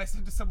 And I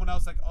said to someone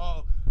else, like,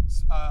 "Oh,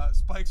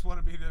 Spikes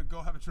wanted me to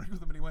go have a drink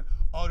with him," and he went,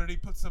 "Oh, did he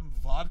put some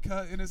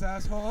vodka in his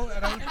asshole?"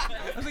 And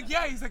I was like,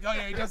 "Yeah." He's like, "Oh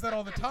yeah, he does that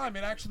all the time.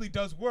 It actually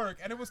does work."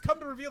 And it was come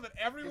to reveal that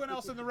everyone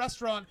else in the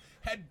restaurant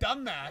had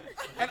done that,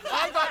 and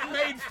I got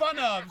made fun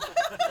of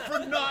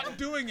for not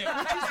doing it,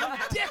 which is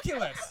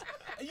ridiculous.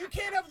 You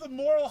can't have the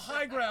moral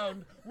high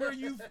ground where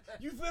you've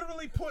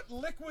literally put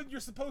liquid you're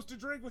supposed to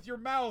drink with your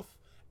mouth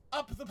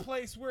up the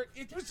place where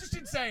it was just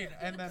insane.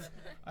 And then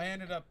I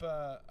ended up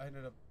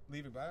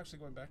leaving, but I'm actually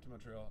going back to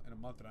Montreal in a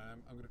month, and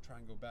I'm going to try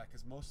and go back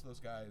because most of those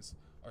guys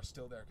are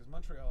still there. Because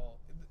Montreal,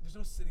 there's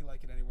no city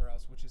like it anywhere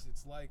else, which is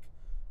it's like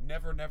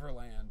Never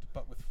Land,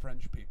 but with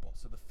French people.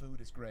 So the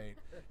food is great,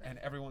 and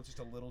everyone's just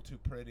a little too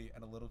pretty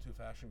and a little too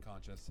fashion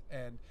conscious.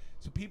 And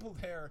so people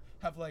there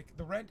have like,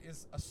 the rent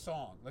is a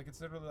song. Like it's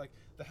literally like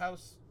the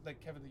house, like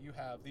Kevin, that you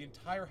have, the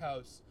entire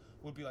house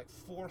would be like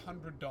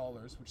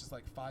 $400, which is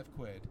like £5.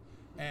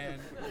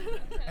 And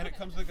it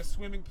comes with like a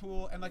swimming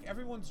pool, and like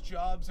everyone's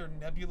jobs are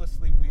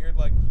nebulously weird.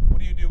 Like, what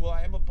do you do? Well,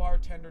 I am a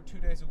bartender 2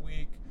 days a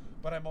week,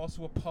 but I'm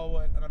also a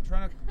poet, and I'm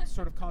trying to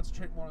sort of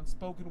concentrate more on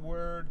spoken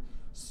word.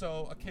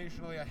 So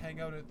occasionally I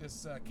hang out at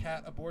this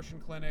cat abortion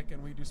clinic,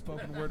 and we do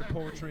spoken word and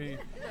poetry.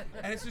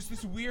 And it's just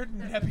this weird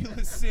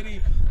nebulous city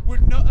where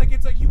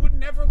it's like you would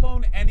never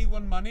loan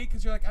anyone money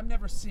because you're like, I'm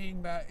never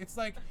seeing that. It's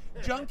like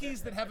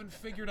junkies that haven't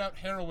figured out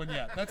heroin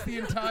yet. That's the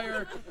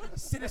entire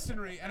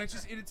citizenry, and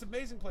it's an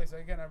amazing place.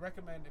 Again, I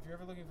recommend if you're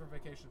ever looking for a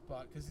vacation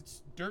spot because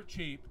it's dirt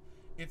cheap.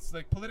 It's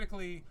like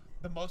politically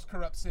the most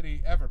corrupt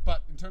city ever,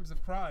 but in terms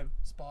of crime,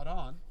 spot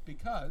on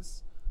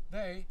because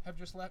they have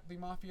just let the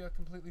mafia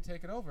completely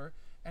take it over,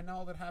 and now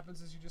all that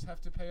happens is you just have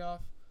to pay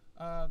off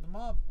the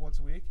mob once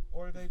a week,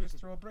 or they just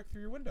throw a brick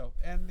through your window.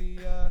 And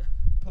the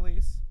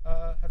police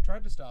have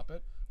tried to stop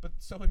it, but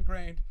so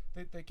ingrained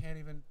that they can't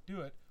even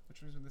do it, which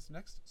brings me to this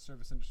next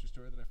service industry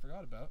story that I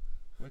forgot about,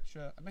 which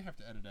I may have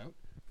to edit out,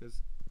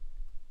 because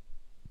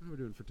how are we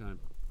doing for time?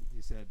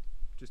 He said,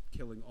 just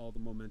killing all the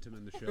momentum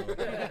in the show.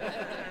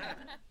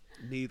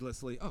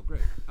 Needlessly. Oh,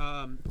 great.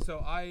 So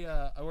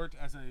I worked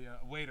as a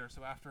waiter,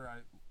 so after I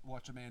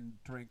watched a man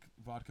drink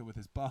vodka with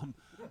his bum,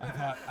 I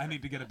thought I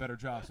need to get a better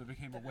job, so I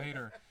became a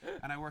waiter,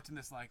 and I worked in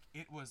this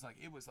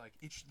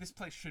this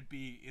place should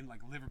be in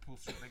like Liverpool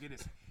Street, like it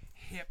is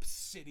hip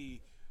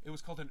city. It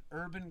was called an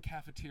urban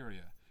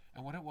cafeteria,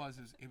 and what it was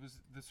is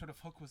the sort of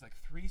hook was like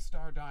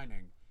 3-star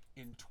dining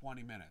in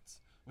 20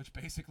 minutes, which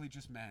basically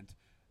just meant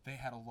they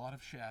had a lot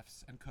of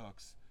chefs and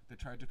cooks that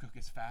tried to cook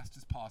as fast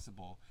as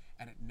possible,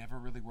 and it never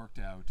really worked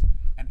out,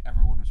 and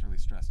everyone was really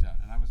stressed out.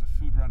 And I was a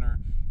food runner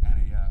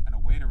and a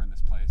waiter in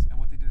this place, and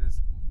what they did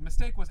is,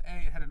 mistake was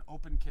it had an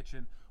open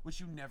kitchen, which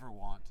you never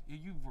want.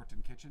 You've worked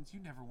in kitchens, you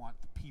never want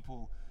the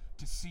people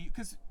to see,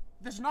 because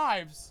there's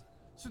knives,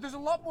 so there's a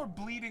lot more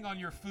bleeding on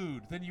your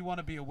food than you want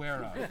to be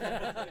aware of.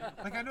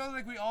 Like, I know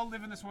like we all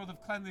live in this world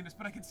of cleanliness,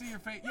 but I can see your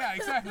face. Yeah,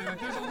 exactly. Like,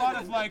 there's a lot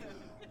of like,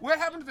 what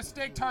happened to the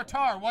steak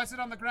tartare? Why is it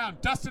on the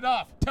ground? Dust it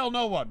off. Tell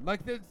no one.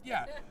 Like,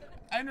 yeah.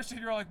 I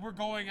understand you're all like, we're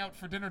going out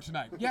for dinner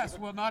tonight. Yes,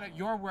 well, not at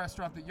your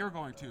restaurant that you're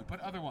going to, but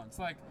other ones,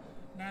 like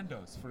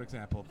Nando's, for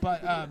example.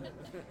 But,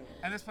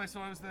 and this place,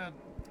 so I was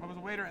a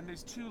waiter, and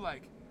there's two,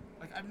 like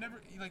I've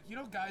never, like, you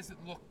know guys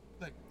that look,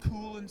 like,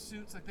 cool in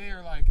suits? Like, they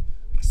are, like,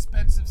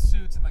 expensive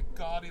suits and, like,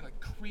 gaudy, like,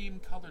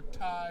 cream-colored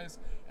ties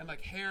and,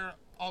 like, hair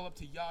all up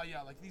to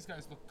yaya. Like, these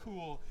guys look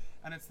cool.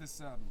 And it's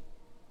this,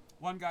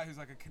 one guy who's,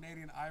 like, a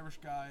Canadian-Irish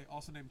guy,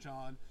 also named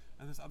John,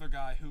 and this other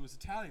guy who was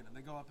Italian. And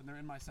they go up, and they're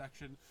in my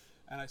section,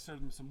 and I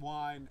served them some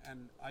wine,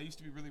 and I used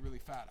to be really, really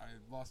fat.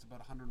 I lost about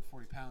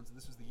 140 pounds, and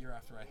this was the year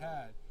after I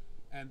had.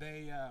 And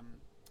they,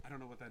 I don't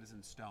know what that is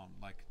in stone,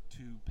 like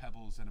 2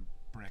 pebbles and a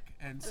brick.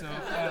 And so,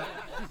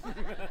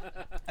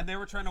 and they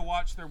were trying to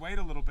watch their weight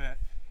a little bit.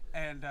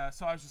 And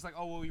so I was just like,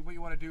 oh, well, what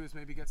you want to do is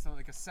maybe get something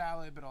like a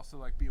salad, but also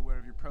like be aware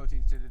of your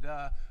proteins,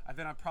 da-da-da. And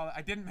then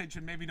I didn't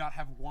mention maybe not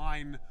have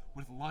wine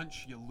with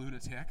lunch, you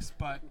lunatics.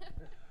 But,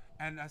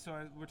 and so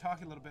we're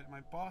talking a little bit, and my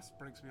boss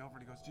brings me over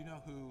and he goes, do you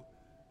know who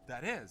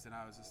that is? And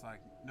I was just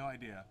like, no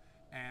idea.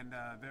 And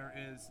there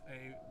is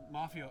a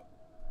mafia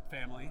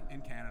family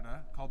in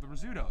Canada called the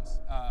Rizzutos.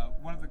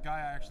 One of the guy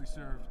I actually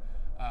served,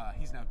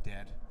 he's now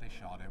dead. They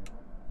shot him.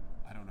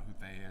 I don't know who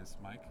they is.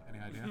 Mike, any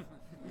idea?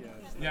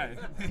 Yeah.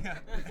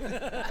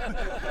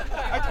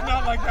 I did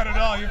not like that at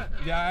all.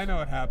 Yeah, I know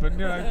what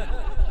happened.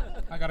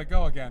 I gotta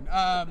go again.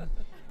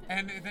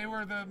 And they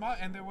were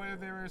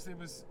it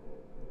was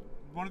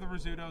one of the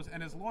Rizzutos,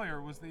 and his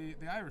lawyer was the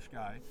Irish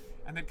guy,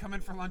 and they'd come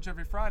in for lunch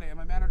every Friday, and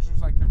my manager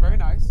was like, they're very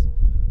nice.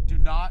 Do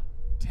not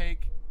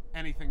take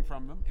anything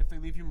from them. If they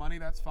leave you money,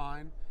 that's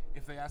fine.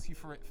 If they ask you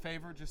for a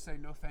favor, just say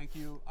no thank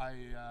you.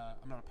 I'm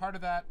not a part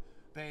of that.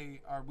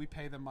 We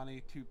pay them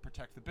money to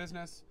protect the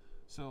business,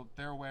 so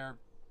they're aware.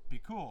 Be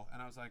cool.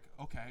 And I was like,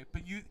 okay,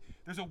 but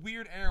there's a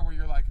weird air where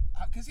you're like,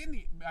 because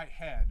in my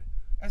head,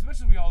 as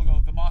much as we all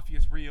go, the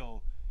mafia's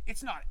real,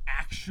 it's not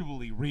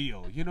actually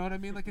real. You know what I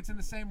mean? Like, it's in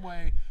the same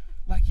way,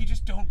 like, you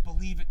just don't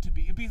believe it to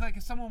be. It'd be like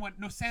if someone went,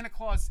 no, Santa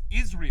Claus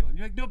is real. And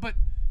you're like, no, but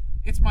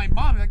it's my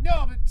mom. You're like,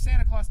 no, but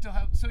Santa Claus still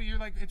has. So you're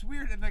like, it's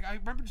weird. And like, I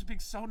remember just being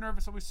so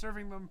nervous, always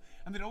serving them,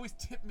 and they'd always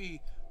tip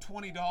me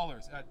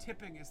 $20.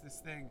 Tipping is this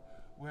thing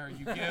where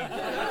you give.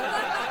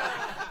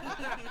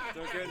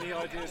 Don't get any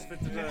ideas for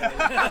today.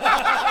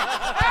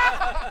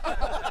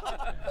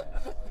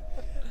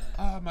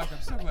 Oh, Mike,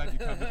 I'm so glad you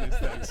come to these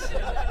things.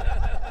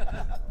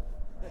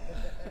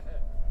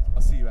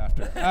 I'll see you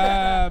after.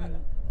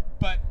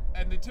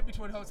 And they tipped me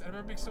 $20, and I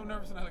remember being so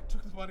nervous, and I like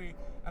took the money,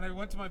 and I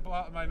went to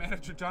my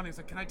manager Johnny. He's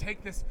like, "Can I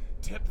take this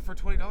tip for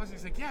 $20?"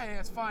 He's like, "Yeah,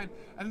 it's fine."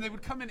 And then they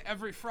would come in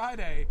every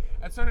Friday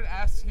and started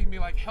asking me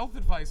like health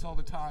advice all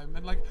the time,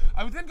 and like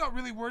I then got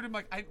really worried. I'm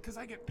like, because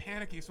I get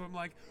panicky, so I'm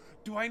like,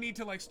 do I need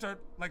to like start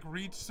like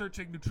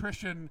researching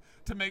nutrition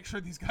to make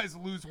sure these guys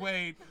lose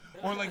weight,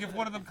 or like if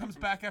one of them comes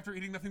back after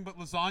eating nothing but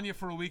lasagna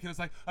for a week and it's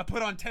like, I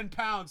put on 10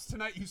 pounds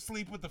tonight, you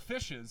sleep with the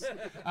fishes.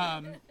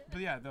 But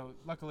yeah, though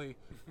luckily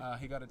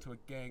he got into a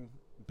gang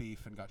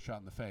beef and got shot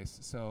in the face,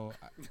 so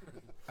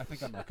I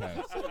think I'm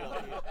okay.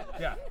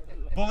 Yeah,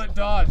 bullet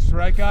dodged,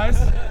 right, guys?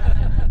 So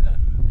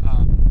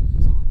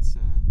let's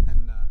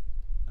and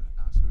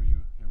Alex, who are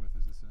you here with?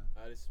 Is this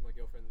This is my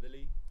girlfriend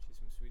Lily. She's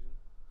from Sweden.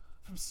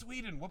 from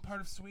Sweden? What part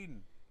of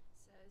Sweden?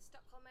 So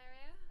Stockholm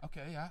area.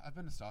 Okay, yeah, I've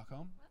been to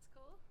Stockholm. That's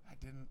cool. I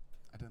didn't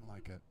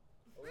like it.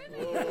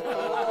 Really?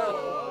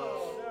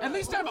 At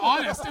least I'm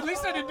honest. At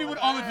least I didn't do what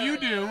all of you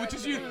do, which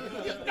is No.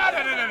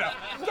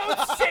 Don't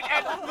sit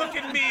and look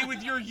at me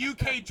with your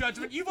UK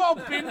judgment. You've all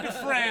been to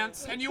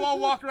France, and you all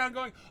walk around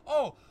going,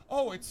 oh,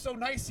 it's so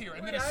nice here.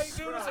 And then as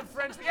soon as a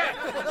French... Yeah,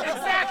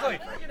 exactly.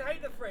 I can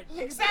hate the French.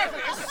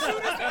 Exactly. As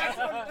soon as...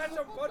 That's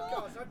on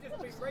podcast. I've just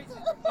been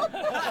racist.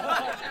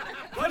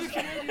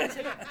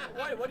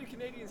 Why do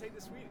Canadians hate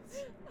the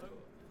Swedes?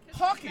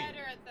 Hockey.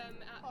 Better at them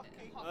at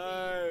hockey.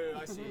 Oh,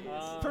 I see.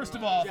 First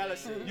of all,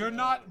 Jealousy. you're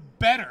not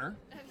better.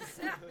 Yes.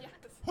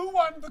 Who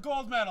won the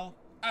gold medal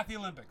at the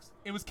Olympics?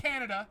 It was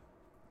Canada.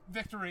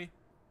 Victory.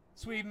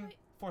 Sweden,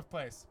 4th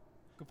place.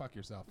 Go fuck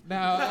yourself.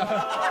 Now.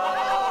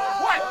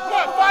 What?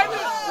 5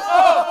 minutes?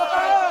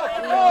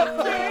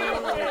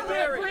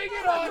 Bring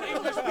it on,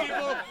 English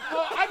people.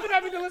 I've been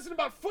having to listen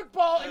about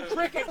football and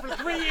cricket for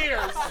 3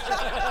 years.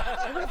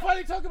 We're going to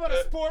finally talk about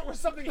a sport where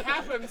something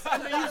happens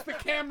and they use the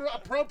camera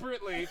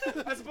appropriately,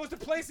 as opposed to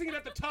placing it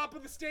at the top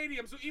of the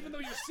stadium. So even though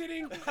you're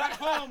sitting at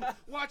home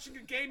watching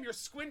a game, you're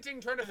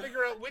squinting trying to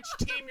figure out which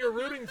team you're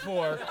rooting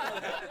for.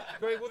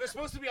 Going, well, they're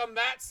supposed to be on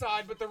that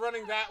side, but they're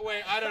running that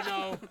way. I don't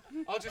know.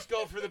 I'll just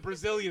go for the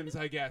Brazilians,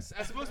 I guess.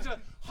 As opposed to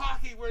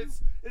hockey, where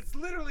it's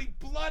literally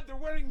blood. They're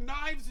wearing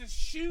knives as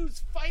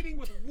shoes, fighting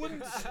with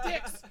wooden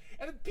sticks.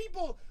 And then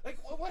people, like,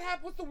 what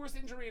happened? What's the worst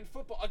injury in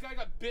football? A guy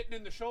got bitten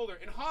in the shoulder.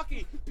 In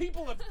hockey,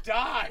 people have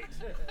died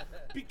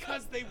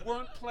because they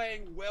weren't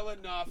playing well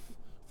enough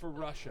for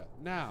Russia.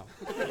 Now.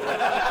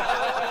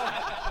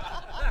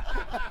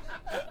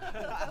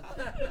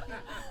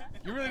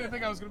 You really didn't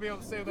think I was going to be able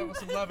to say that with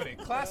some levity.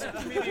 Classic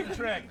comedian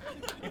trick.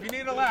 If you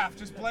need a laugh,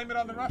 just blame it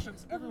on the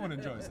Russians. Everyone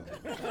enjoys it.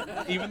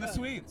 Even the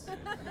Swedes.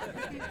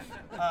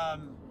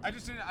 I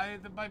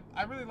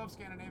really love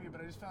Scandinavia,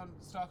 but I just found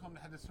Stockholm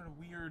had this sort of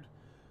weird,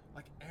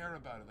 like, air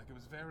about it. Like, it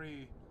was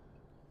very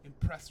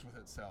impressed with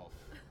itself.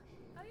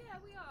 Oh yeah,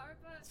 we are,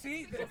 but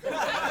See?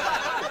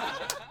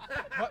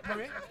 What,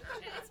 Marie?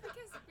 it's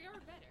because we are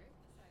better.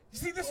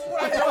 So. See, this is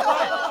what I don't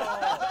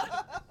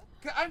like.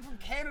 I'm from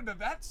Canada.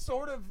 That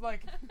sort of,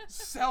 like,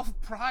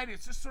 self-pride,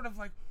 it's just sort of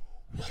like,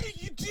 what are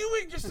you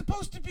doing? You're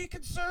supposed to be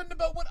concerned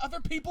about what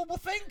other people will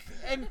think.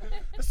 And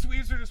the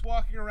Swedes are just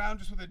walking around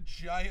just with a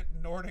giant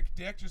Nordic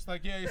dick, just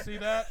like, yeah, you see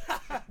that?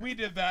 We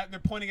did that. And they're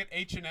pointing at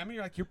H&M, and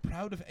you're like, you're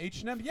proud of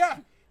H&M? Yeah,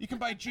 you can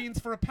buy jeans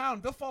for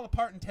 £1. They'll fall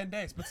apart in 10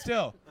 days, but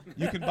still,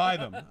 you can buy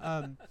them.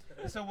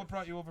 So what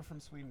brought you over from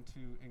Sweden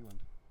to England?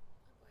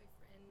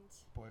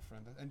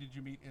 Boyfriend. And did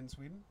you meet in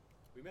Sweden?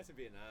 We met in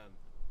Vietnam.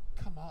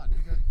 Come on, you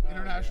got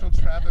international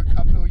travel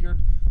couple. You're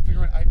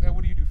figuring.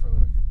 What do you do for a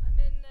living? I'm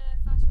in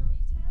fashion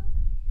retail.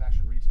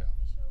 Fashion retail.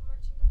 Visual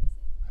merchandising.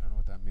 I don't know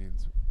what that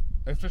means.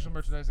 Official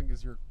merchandising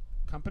is your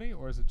company,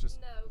 or is it just?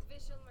 No,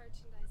 visual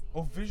merchandising.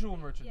 Oh, visual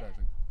merchandising.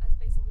 Yeah, that's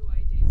basically what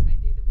I do. So I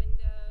do the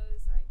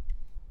windows. I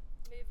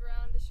move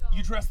around the shop.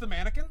 You dress the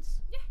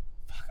mannequins? Yeah.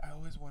 Fuck, I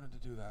always wanted to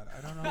do that.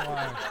 I don't know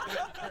why.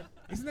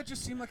 Doesn't that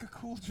just seem like a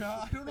cool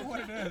job? I don't know what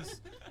it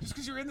is. Just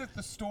because you're in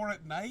the store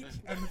at night,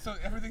 and so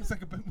everything's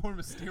like a bit more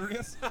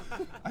mysterious.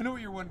 I know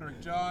what you're wondering,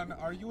 John.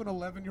 Are you an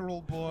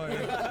 11-year-old boy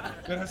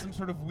that has some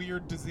sort of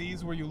weird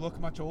disease where you look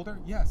much older?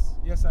 Yes,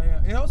 I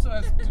am. It also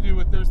has to do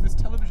with, there's this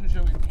television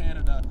show in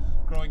Canada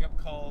growing up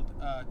called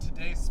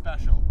Today's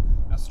Special.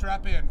 Now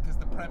strap in, because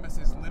the premise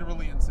is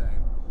literally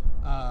insane.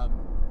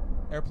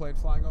 Airplane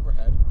flying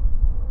overhead.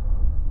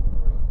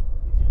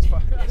 It's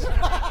fine.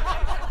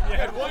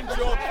 Yeah, one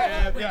job,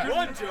 Yeah.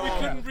 one job. We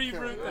couldn't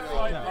reroute the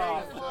flight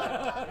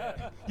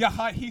path. Yeah,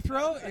 hi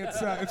Heathrow.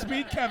 It's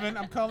me, Kevin.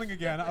 I'm calling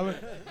again.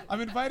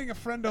 I'm inviting a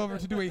friend over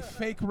to do a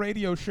fake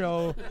radio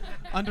show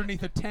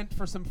underneath a tent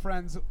for some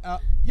friends.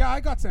 Yeah, I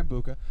got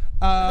Sambuca.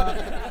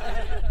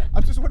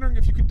 I'm just wondering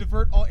if you could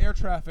divert all air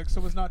traffic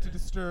so as not to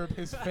disturb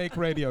his fake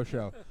radio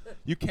show.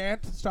 You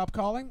can't stop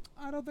calling?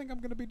 I don't think I'm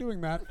going to be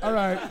doing that. All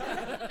right.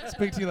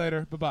 Speak to you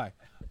later. Bye-bye.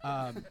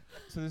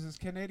 So there's this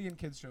Canadian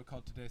kids show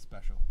called Today's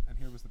Special, and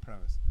here was the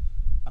premise.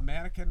 A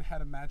mannequin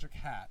had a magic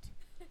hat,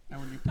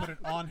 and when you put it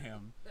on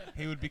him,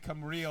 he would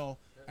become real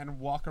and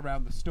walk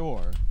around the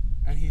store.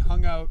 And he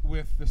hung out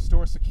with the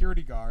store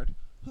security guard,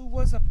 who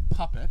was a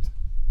puppet.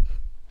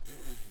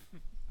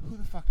 Who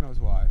the fuck knows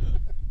why?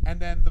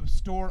 And then the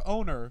store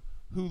owner,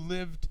 who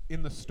lived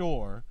in the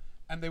store,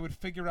 and they would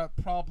figure out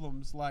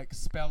problems like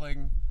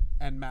spelling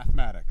and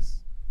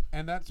mathematics.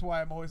 And that's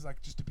why I'm always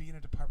like, just to be in a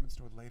department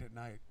store late at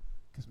night,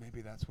 because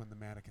maybe that's when the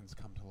mannequins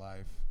come to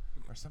life,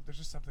 or something. There's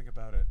just something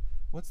about it.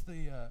 What's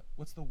the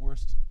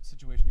worst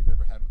situation you've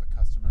ever had with a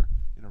customer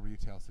in a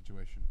retail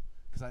situation?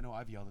 Because I know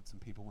I've yelled at some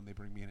people when they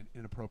bring me an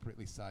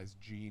inappropriately sized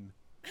jean.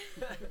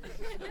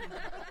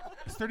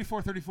 It's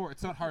 34-34.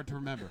 It's not hard to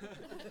remember.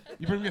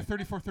 You bring me a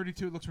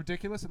 34-32. It looks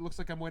ridiculous. It looks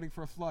like I'm waiting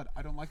for a flood.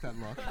 I don't like that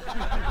look.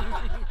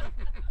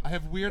 I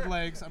have weird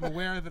legs. I'm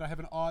aware that I have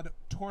an odd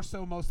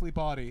torso, mostly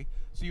body.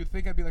 So you'd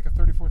think I'd be like a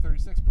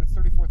 34-36, but it's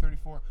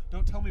 34-34.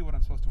 Don't tell me what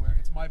I'm supposed to wear.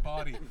 It's my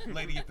body.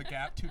 Lady at the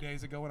Gap 2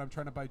 days ago when I'm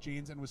trying to buy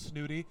jeans and was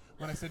snooty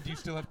when I said, "Do you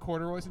still have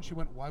corduroys?" And she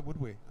went, "Why would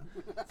we?"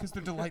 Because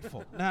they're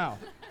delightful. Now.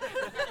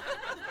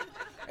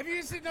 If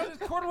you see, no,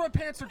 the corduroy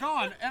pants are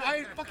gone, and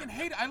I fucking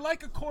hate it. I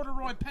like a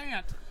corduroy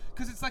pant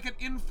because it's like an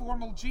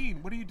informal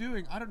jean. What are you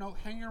doing? I don't know,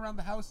 hanging around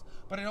the house,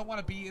 but I don't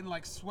want to be in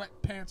like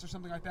sweatpants or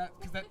something like that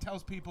because that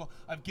tells people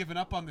I've given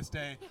up on this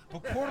day.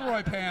 But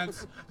corduroy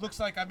pants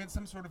looks like I'm in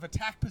some sort of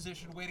attack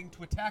position waiting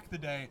to attack the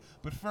day.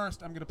 But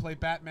first, I'm going to play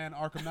Batman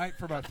Arkham Knight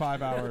for about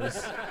 5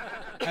 hours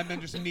and then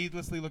just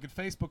needlessly look at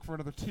Facebook for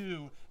another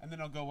 2, and then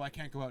I'll go, well, I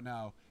can't go out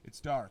now. It's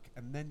dark.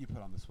 And then you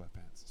put on the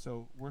sweatpants.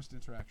 So worst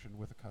interaction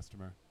with a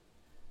customer.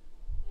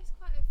 There's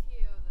quite a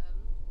few of them.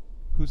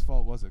 Whose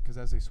fault was it? Because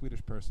as a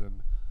Swedish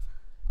person,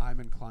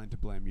 I'm inclined to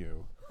blame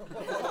you.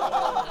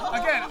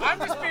 Again, I'm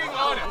just being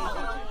honest.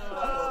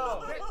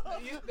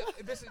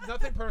 This is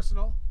nothing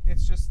personal.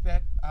 It's just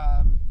that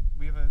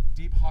we have a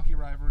deep hockey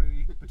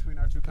rivalry between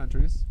our two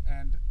countries,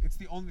 and it's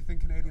the only thing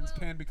Canadians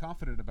can be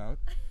confident about.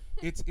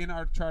 It's in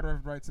our Charter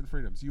of Rights and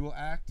Freedoms. You will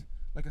act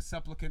like a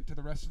supplicant to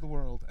the rest of the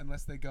world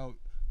unless they go,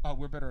 "Oh,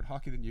 we're better at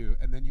hockey than you,"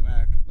 and then you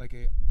act like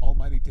a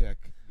almighty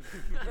dick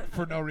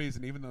for no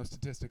reason, even though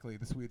statistically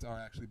the Swedes are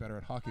actually better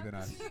at hockey than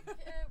us.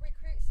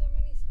 Recruit so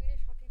many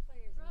Swedish hockey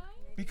players.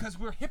 Right? Because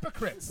we're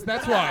hypocrites.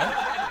 That's why.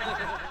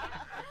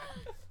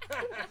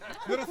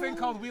 Little thing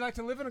called we like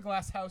to live in a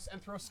glass house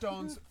and throw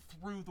stones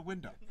through the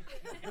window.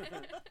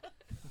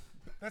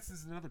 This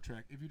is another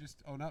trick. If you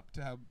just own up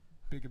to how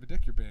big of a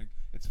dick you're being,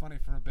 it's funny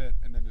for a bit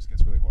and then just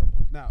gets really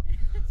horrible. Now,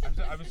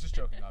 I was just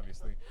joking,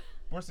 obviously.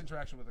 Worst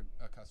interaction with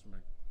a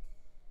customer.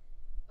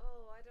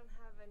 Oh, I don't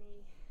have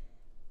any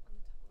on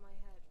the top of my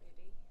head,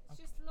 really. It's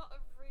just a lot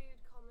of rude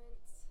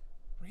comments.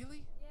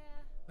 Really?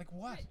 Yeah. Like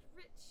what?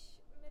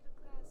 Rich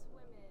middle-class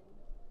women.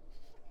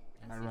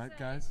 Am I As you right, say-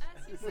 guys?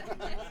 As you said,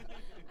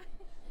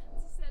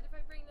 as you said, if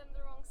I bring them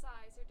the wrong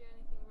size or do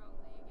anything wrong,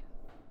 there you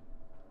go.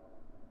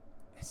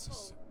 It's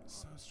just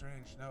so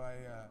strange. No,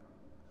 a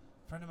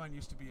friend of mine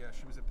used to be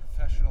she was a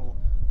professional,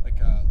 like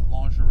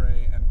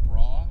lingerie and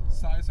bra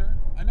sizer.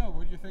 I know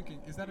what you're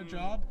thinking. Is that a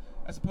job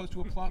as opposed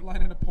to a plot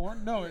line in a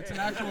porn? No, it's an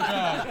actual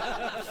job.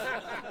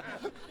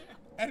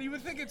 And you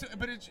would think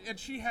and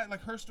she had,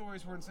 like, her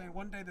stories were insane.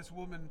 One day this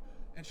woman,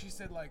 and she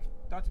said, like,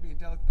 not to be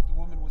indelicate, but the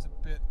woman was a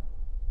bit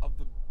of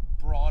the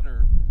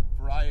broader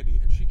variety,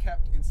 and she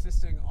kept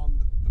insisting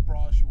on the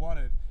bra she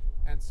wanted.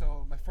 And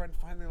so my friend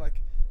finally,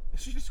 like,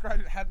 she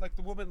described it, had like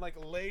the woman like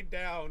laid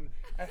down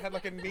and had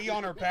like a knee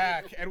on her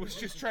back and was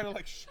just trying to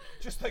like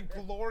just like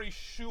glory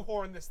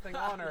shoehorn this thing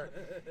on her,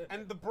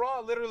 and the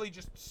bra literally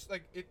just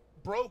like it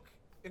broke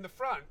in the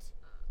front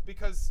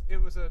because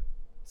it was a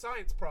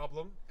science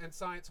problem and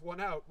science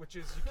won out, which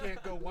is you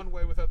can't go one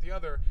way without the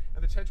other,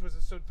 and the tension was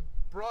so the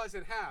bra is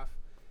in half,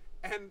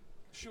 and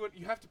she went,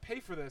 "You have to pay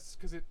for this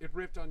because it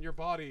ripped on your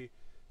body.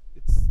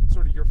 It's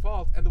sort of your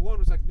fault." And the woman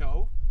was like,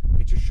 "No,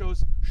 it just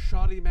shows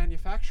shoddy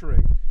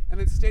manufacturing." And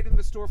then stayed in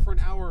the store for an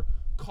hour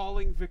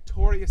calling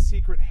Victoria's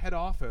Secret head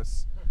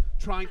office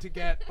trying to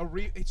get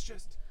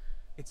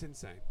it's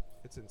insane.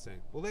 It's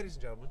insane. Well, ladies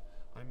and gentlemen,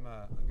 I'm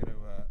going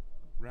to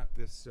wrap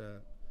this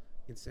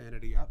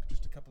insanity up.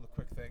 Just a couple of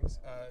quick things.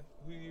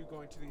 Who are you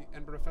going to the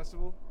Edinburgh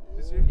Festival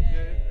this year?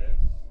 Yeah.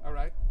 All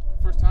right.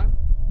 First time?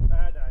 No,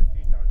 a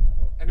few times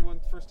before.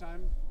 Anyone first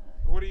time?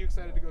 What are you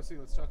excited to go see?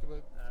 Let's talk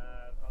about.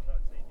 I've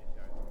not seen your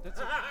show. That's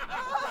it.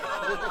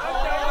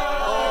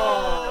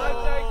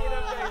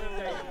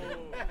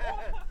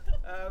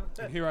 I'm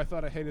joking. And here I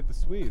thought I hated the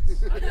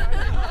Swedes.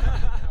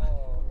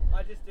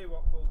 I just do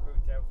what Paul Crew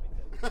tells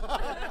me to.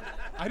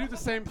 I do the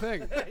same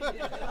thing.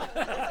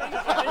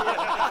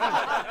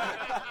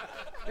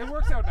 It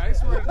works out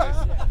nice.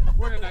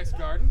 We're in a nice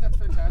garden. That's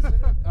fantastic.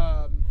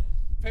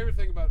 Favorite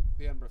thing about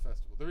the Edinburgh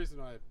Festival? The reason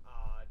I...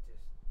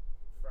 Just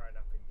throwing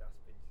up in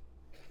dustbins.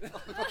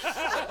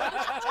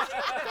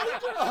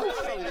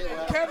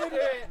 Kevin,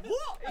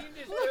 What? You can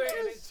just do it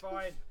and it's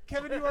fine.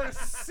 Kevin, you are a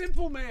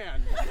simple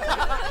man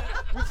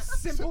with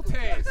simple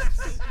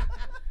tastes,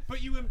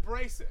 but you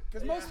embrace it.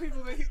 Because most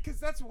people, because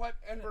that's what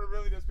Edinburgh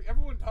really does.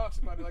 Everyone talks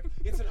about it like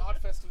it's an art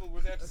festival.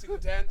 We're there to see the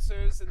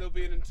dancers, and there'll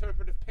be an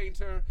interpretive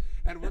painter,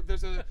 and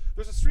there's a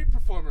street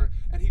performer,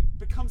 and he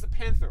becomes a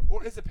panther,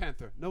 or is a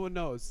panther. No one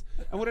knows.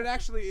 And what it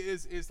actually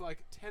is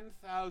like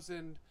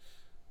 10,000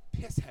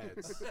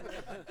 pissheads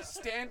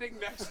standing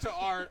next to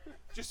art,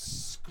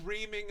 just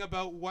screaming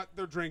about what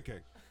they're drinking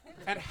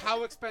and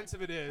how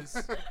expensive it is,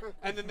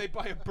 and then they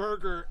buy a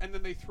burger and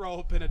then they throw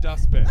up in a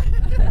dustbin.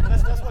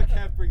 That's why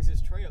Kev brings his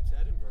tray up to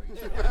Edinburgh.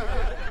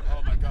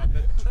 Oh my God,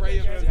 that tray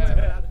of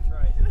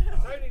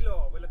Tony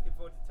Law. We're looking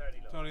forward to Tony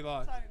Law. Tony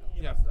Law.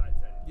 You Yeah. must like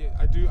Tony Law. Yeah,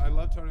 I do. I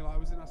love Tony Law. I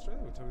was in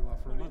Australia with Tony Law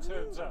for a month.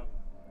 Turns up.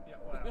 Yeah,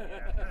 well,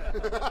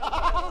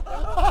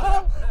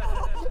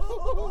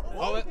 yeah.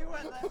 All it,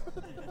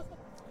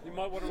 You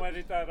might want to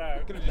edit that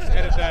out. gonna just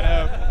edit that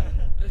out.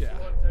 Unless Yeah. you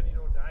want Tony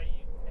Law to hate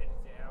you, edit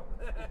it out.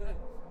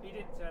 He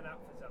didn't turn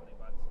up for something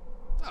once.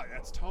 Oh,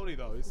 that's Tony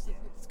though. It's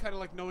kind of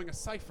like knowing a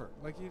cipher.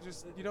 Like you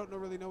don't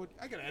really know what.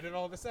 I gotta edit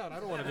all this out. I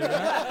don't want to do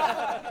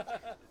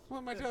that. What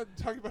am I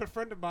talking about? A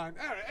friend of mine.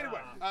 All right,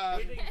 anyway,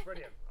 He's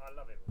brilliant. I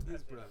love him. he's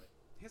Absolutely brilliant.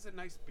 He has a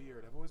nice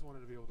beard. I've always wanted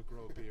to be able to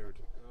grow a beard.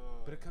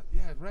 Oh, But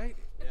yeah, right.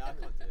 yeah, I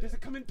can't do Does it.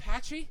 it come in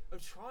patchy? I'm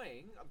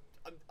trying.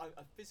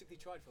 I've physically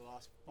tried for the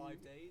last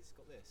 5 days.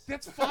 Got this.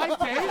 That's 5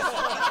 days.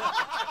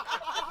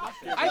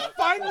 I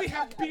finally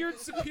have beard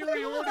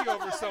superiority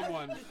over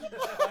someone.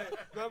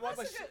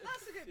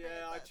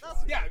 Yeah, I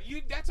tried. Yeah,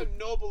 that's a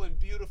noble and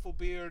beautiful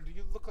beard.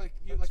 You look like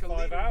a 5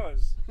 leader.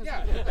 hours.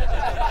 Yeah.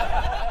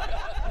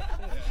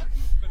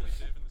 Quickly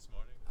shaving this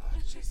morning.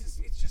 Jesus,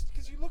 it's just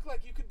because you look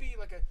like you could be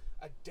like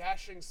a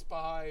dashing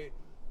spy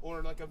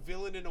or like a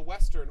villain in a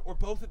western or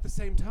both at the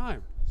same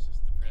time. It's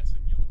just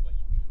depressing. You look like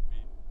you could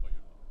be,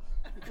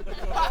 but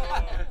you're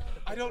not.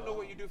 I don't know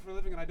what you do for a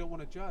living and I don't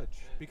want to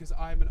judge because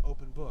I'm an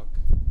open book.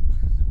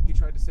 He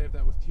tried to save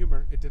that with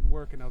humor. It didn't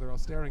work and now they're all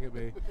staring at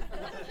me.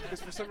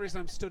 Because for some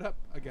reason I'm stood up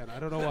again. I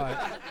don't know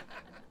why.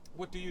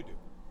 What do you do?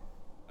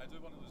 I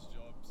do one of those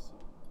jobs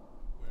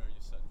where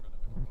you sit in front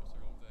of a computer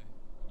all day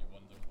and you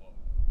wonder what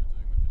you're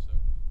doing with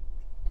yourself.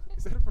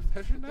 Is that a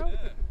profession now?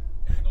 Yeah.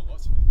 I know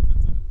lots of people that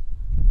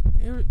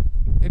do it.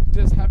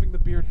 Does having the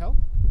beard help?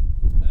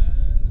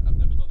 I've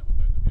never done it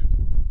without the beard.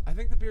 I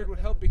think the beard would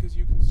help because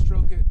you can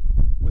stroke it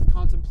with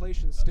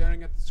contemplation,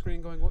 staring at the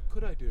screen going, what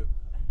could I do?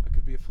 I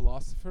could be a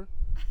philosopher.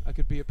 I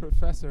could be a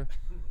professor.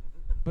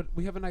 But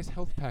we have a nice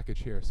health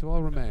package here, so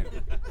I'll remain.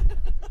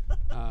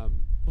 Well,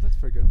 that's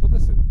very good. Well,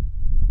 listen.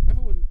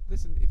 Everyone,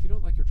 listen, if you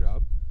don't like your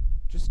job,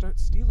 just start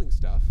stealing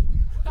stuff.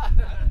 I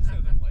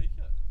don't like it.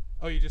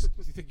 Oh, you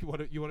think you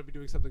want to be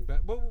doing something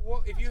bad?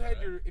 Well, if you had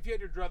your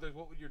druthers,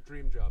 what would your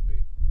dream job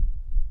be?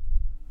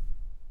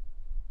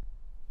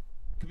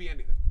 Could be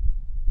anything.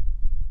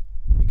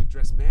 You could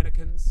dress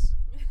mannequins.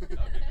 That'd be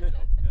a good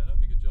job. Yeah, that'd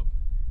be a good job.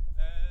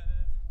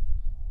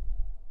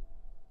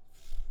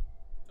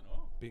 Don't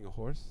know. Being a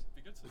horse.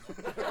 Be good to know.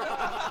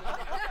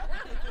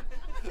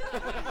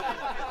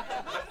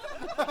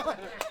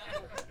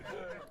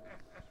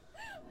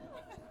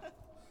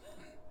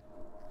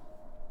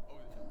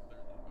 Okay, you're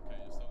still looking for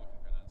an answer.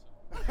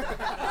 Got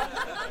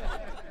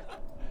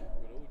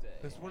all day.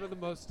 That's one of the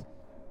most,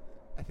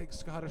 I think,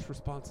 Scottish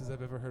responses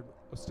I've ever heard.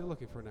 I'm still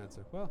looking for an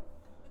answer. Well,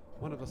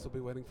 one of us will be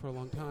waiting for a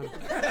long time.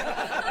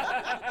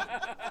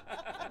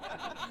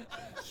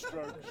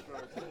 Stroke.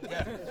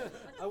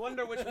 I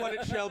wonder which one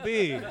it shall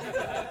be. I'll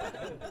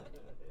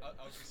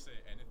just say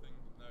anything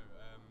now.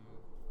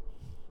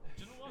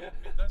 Do you know what?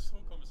 This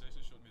whole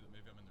conversation showed me that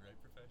maybe I'm in the right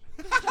profession.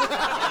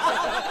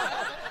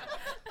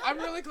 I'm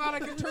really glad I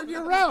could turn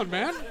you around,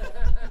 man.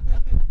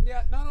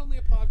 Yeah, not only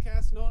a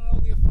podcast, not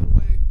only a fun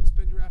way to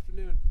spend your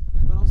afternoon,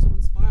 but also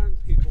inspiring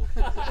people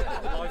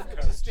Life to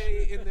coach.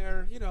 stay in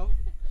their,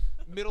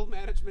 middle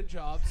management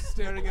jobs,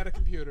 staring at a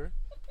computer.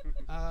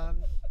 But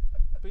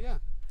yeah,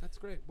 that's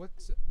great.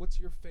 What's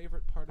your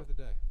favorite part of the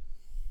day?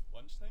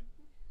 Lunchtime?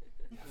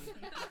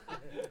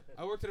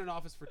 I worked in an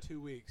office for 2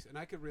 weeks, and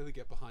I could really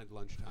get behind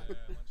lunchtime. Yeah,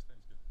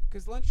 lunchtime's good.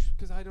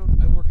 Because I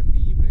work in the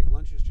evening.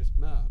 Lunch is just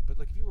meh. But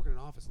like if you work in an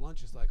office,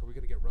 lunch is like, are we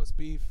gonna get roast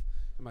beef?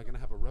 Am I gonna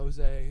have a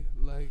rosé?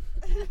 Like,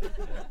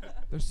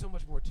 there's so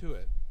much more to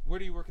it. Where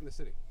do you work in the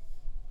city?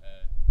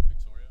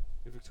 Victoria?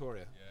 In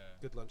Victoria. Yeah.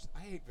 Good lunch.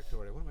 I hate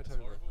Victoria. What am I It's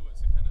talking about? horrible.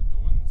 It's a kind of no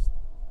one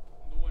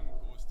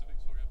goes to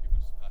Victoria. People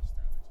just pass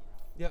through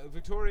Victoria. Yeah,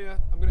 Victoria.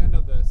 I'm gonna end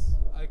on this.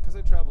 Because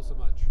I travel so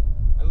much,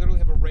 I literally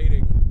have a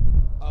rating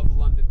of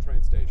London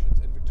train stations,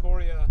 and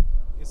Victoria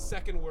is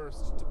second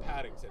worst to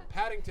Paddington.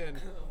 Paddington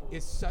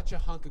is such a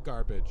hunk of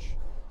garbage.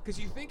 Because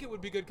you think it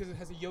would be good because it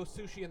has a Yo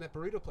Sushi and that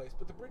burrito place,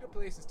 but the burrito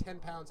place is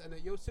 £10, and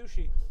that Yo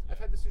Sushi, I've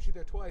had the sushi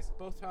there twice.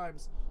 Both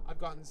times I've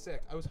gotten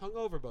sick. I was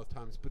hungover both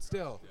times, but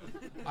still,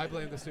 I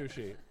blame the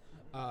sushi.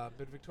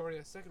 But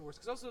Victoria, second worst.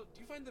 Because also,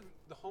 do you find that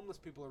the homeless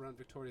people around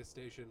Victoria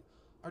Station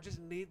are just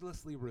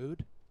needlessly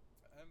rude?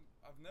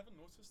 I've never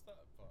noticed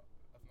that, but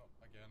I've not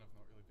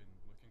really been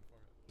looking for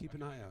it. Keep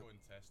an eye out. Go and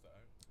test it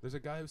out. There's a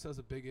guy who sells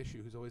a Big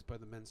Issue who's always by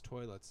the men's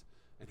toilets,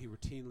 and he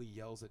routinely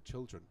yells at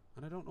children,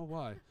 and I don't know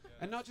why.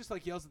 And not just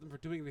like yells at them for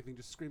doing anything,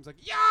 just screams like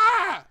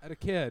 "Yeah!" at a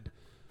kid.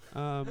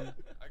 I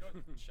got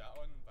shat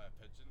on by a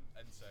pigeon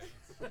inside.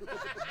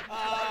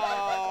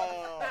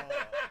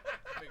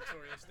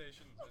 Victoria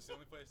Station. It's the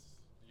only place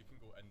you can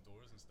go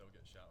indoors and still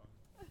get shat on.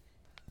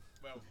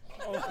 Well,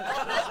 No, you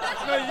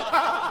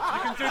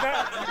can do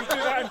that. You can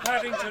do that in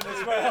Paddington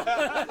as well.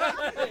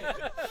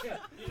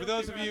 For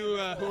those of you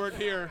who weren't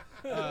here,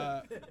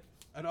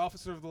 an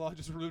officer of the law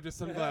just removed his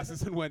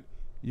sunglasses and went,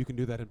 "You can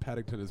do that in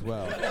Paddington as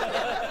well."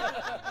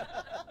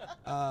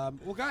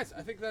 Well, guys,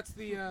 I think that's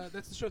the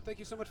show. Thank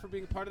you so much for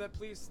being a part of that.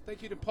 Please,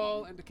 thank you to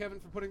Paul and to Kevin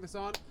for putting this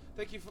on.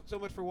 Thank you so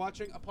much for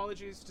watching.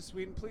 Apologies to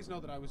Sweden. Please know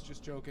that I was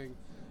just joking,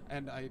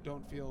 and I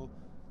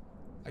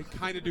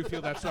kind of do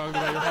feel that strongly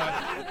about your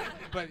heart.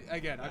 But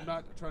again, I'm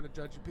not trying to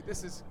judge you.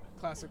 This is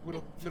classic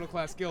middle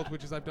class guilt,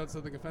 which is I've done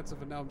something offensive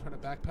and now I'm trying to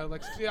backpedal.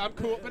 Like, yeah, I'm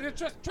cool, but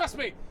trust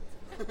me.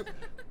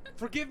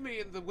 Forgive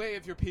me in the way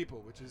of your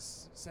people, which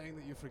is saying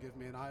that you forgive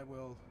me, and I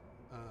will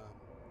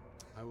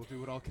do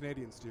what all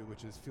Canadians do,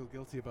 which is feel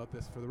guilty about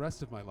this for the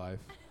rest of my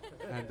life,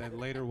 and then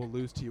later we'll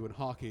lose to you in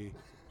hockey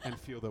and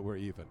feel that we're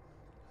even.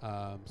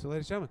 So,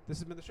 ladies and gentlemen, this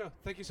has been the show.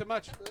 Thank you so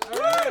much. All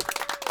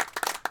right.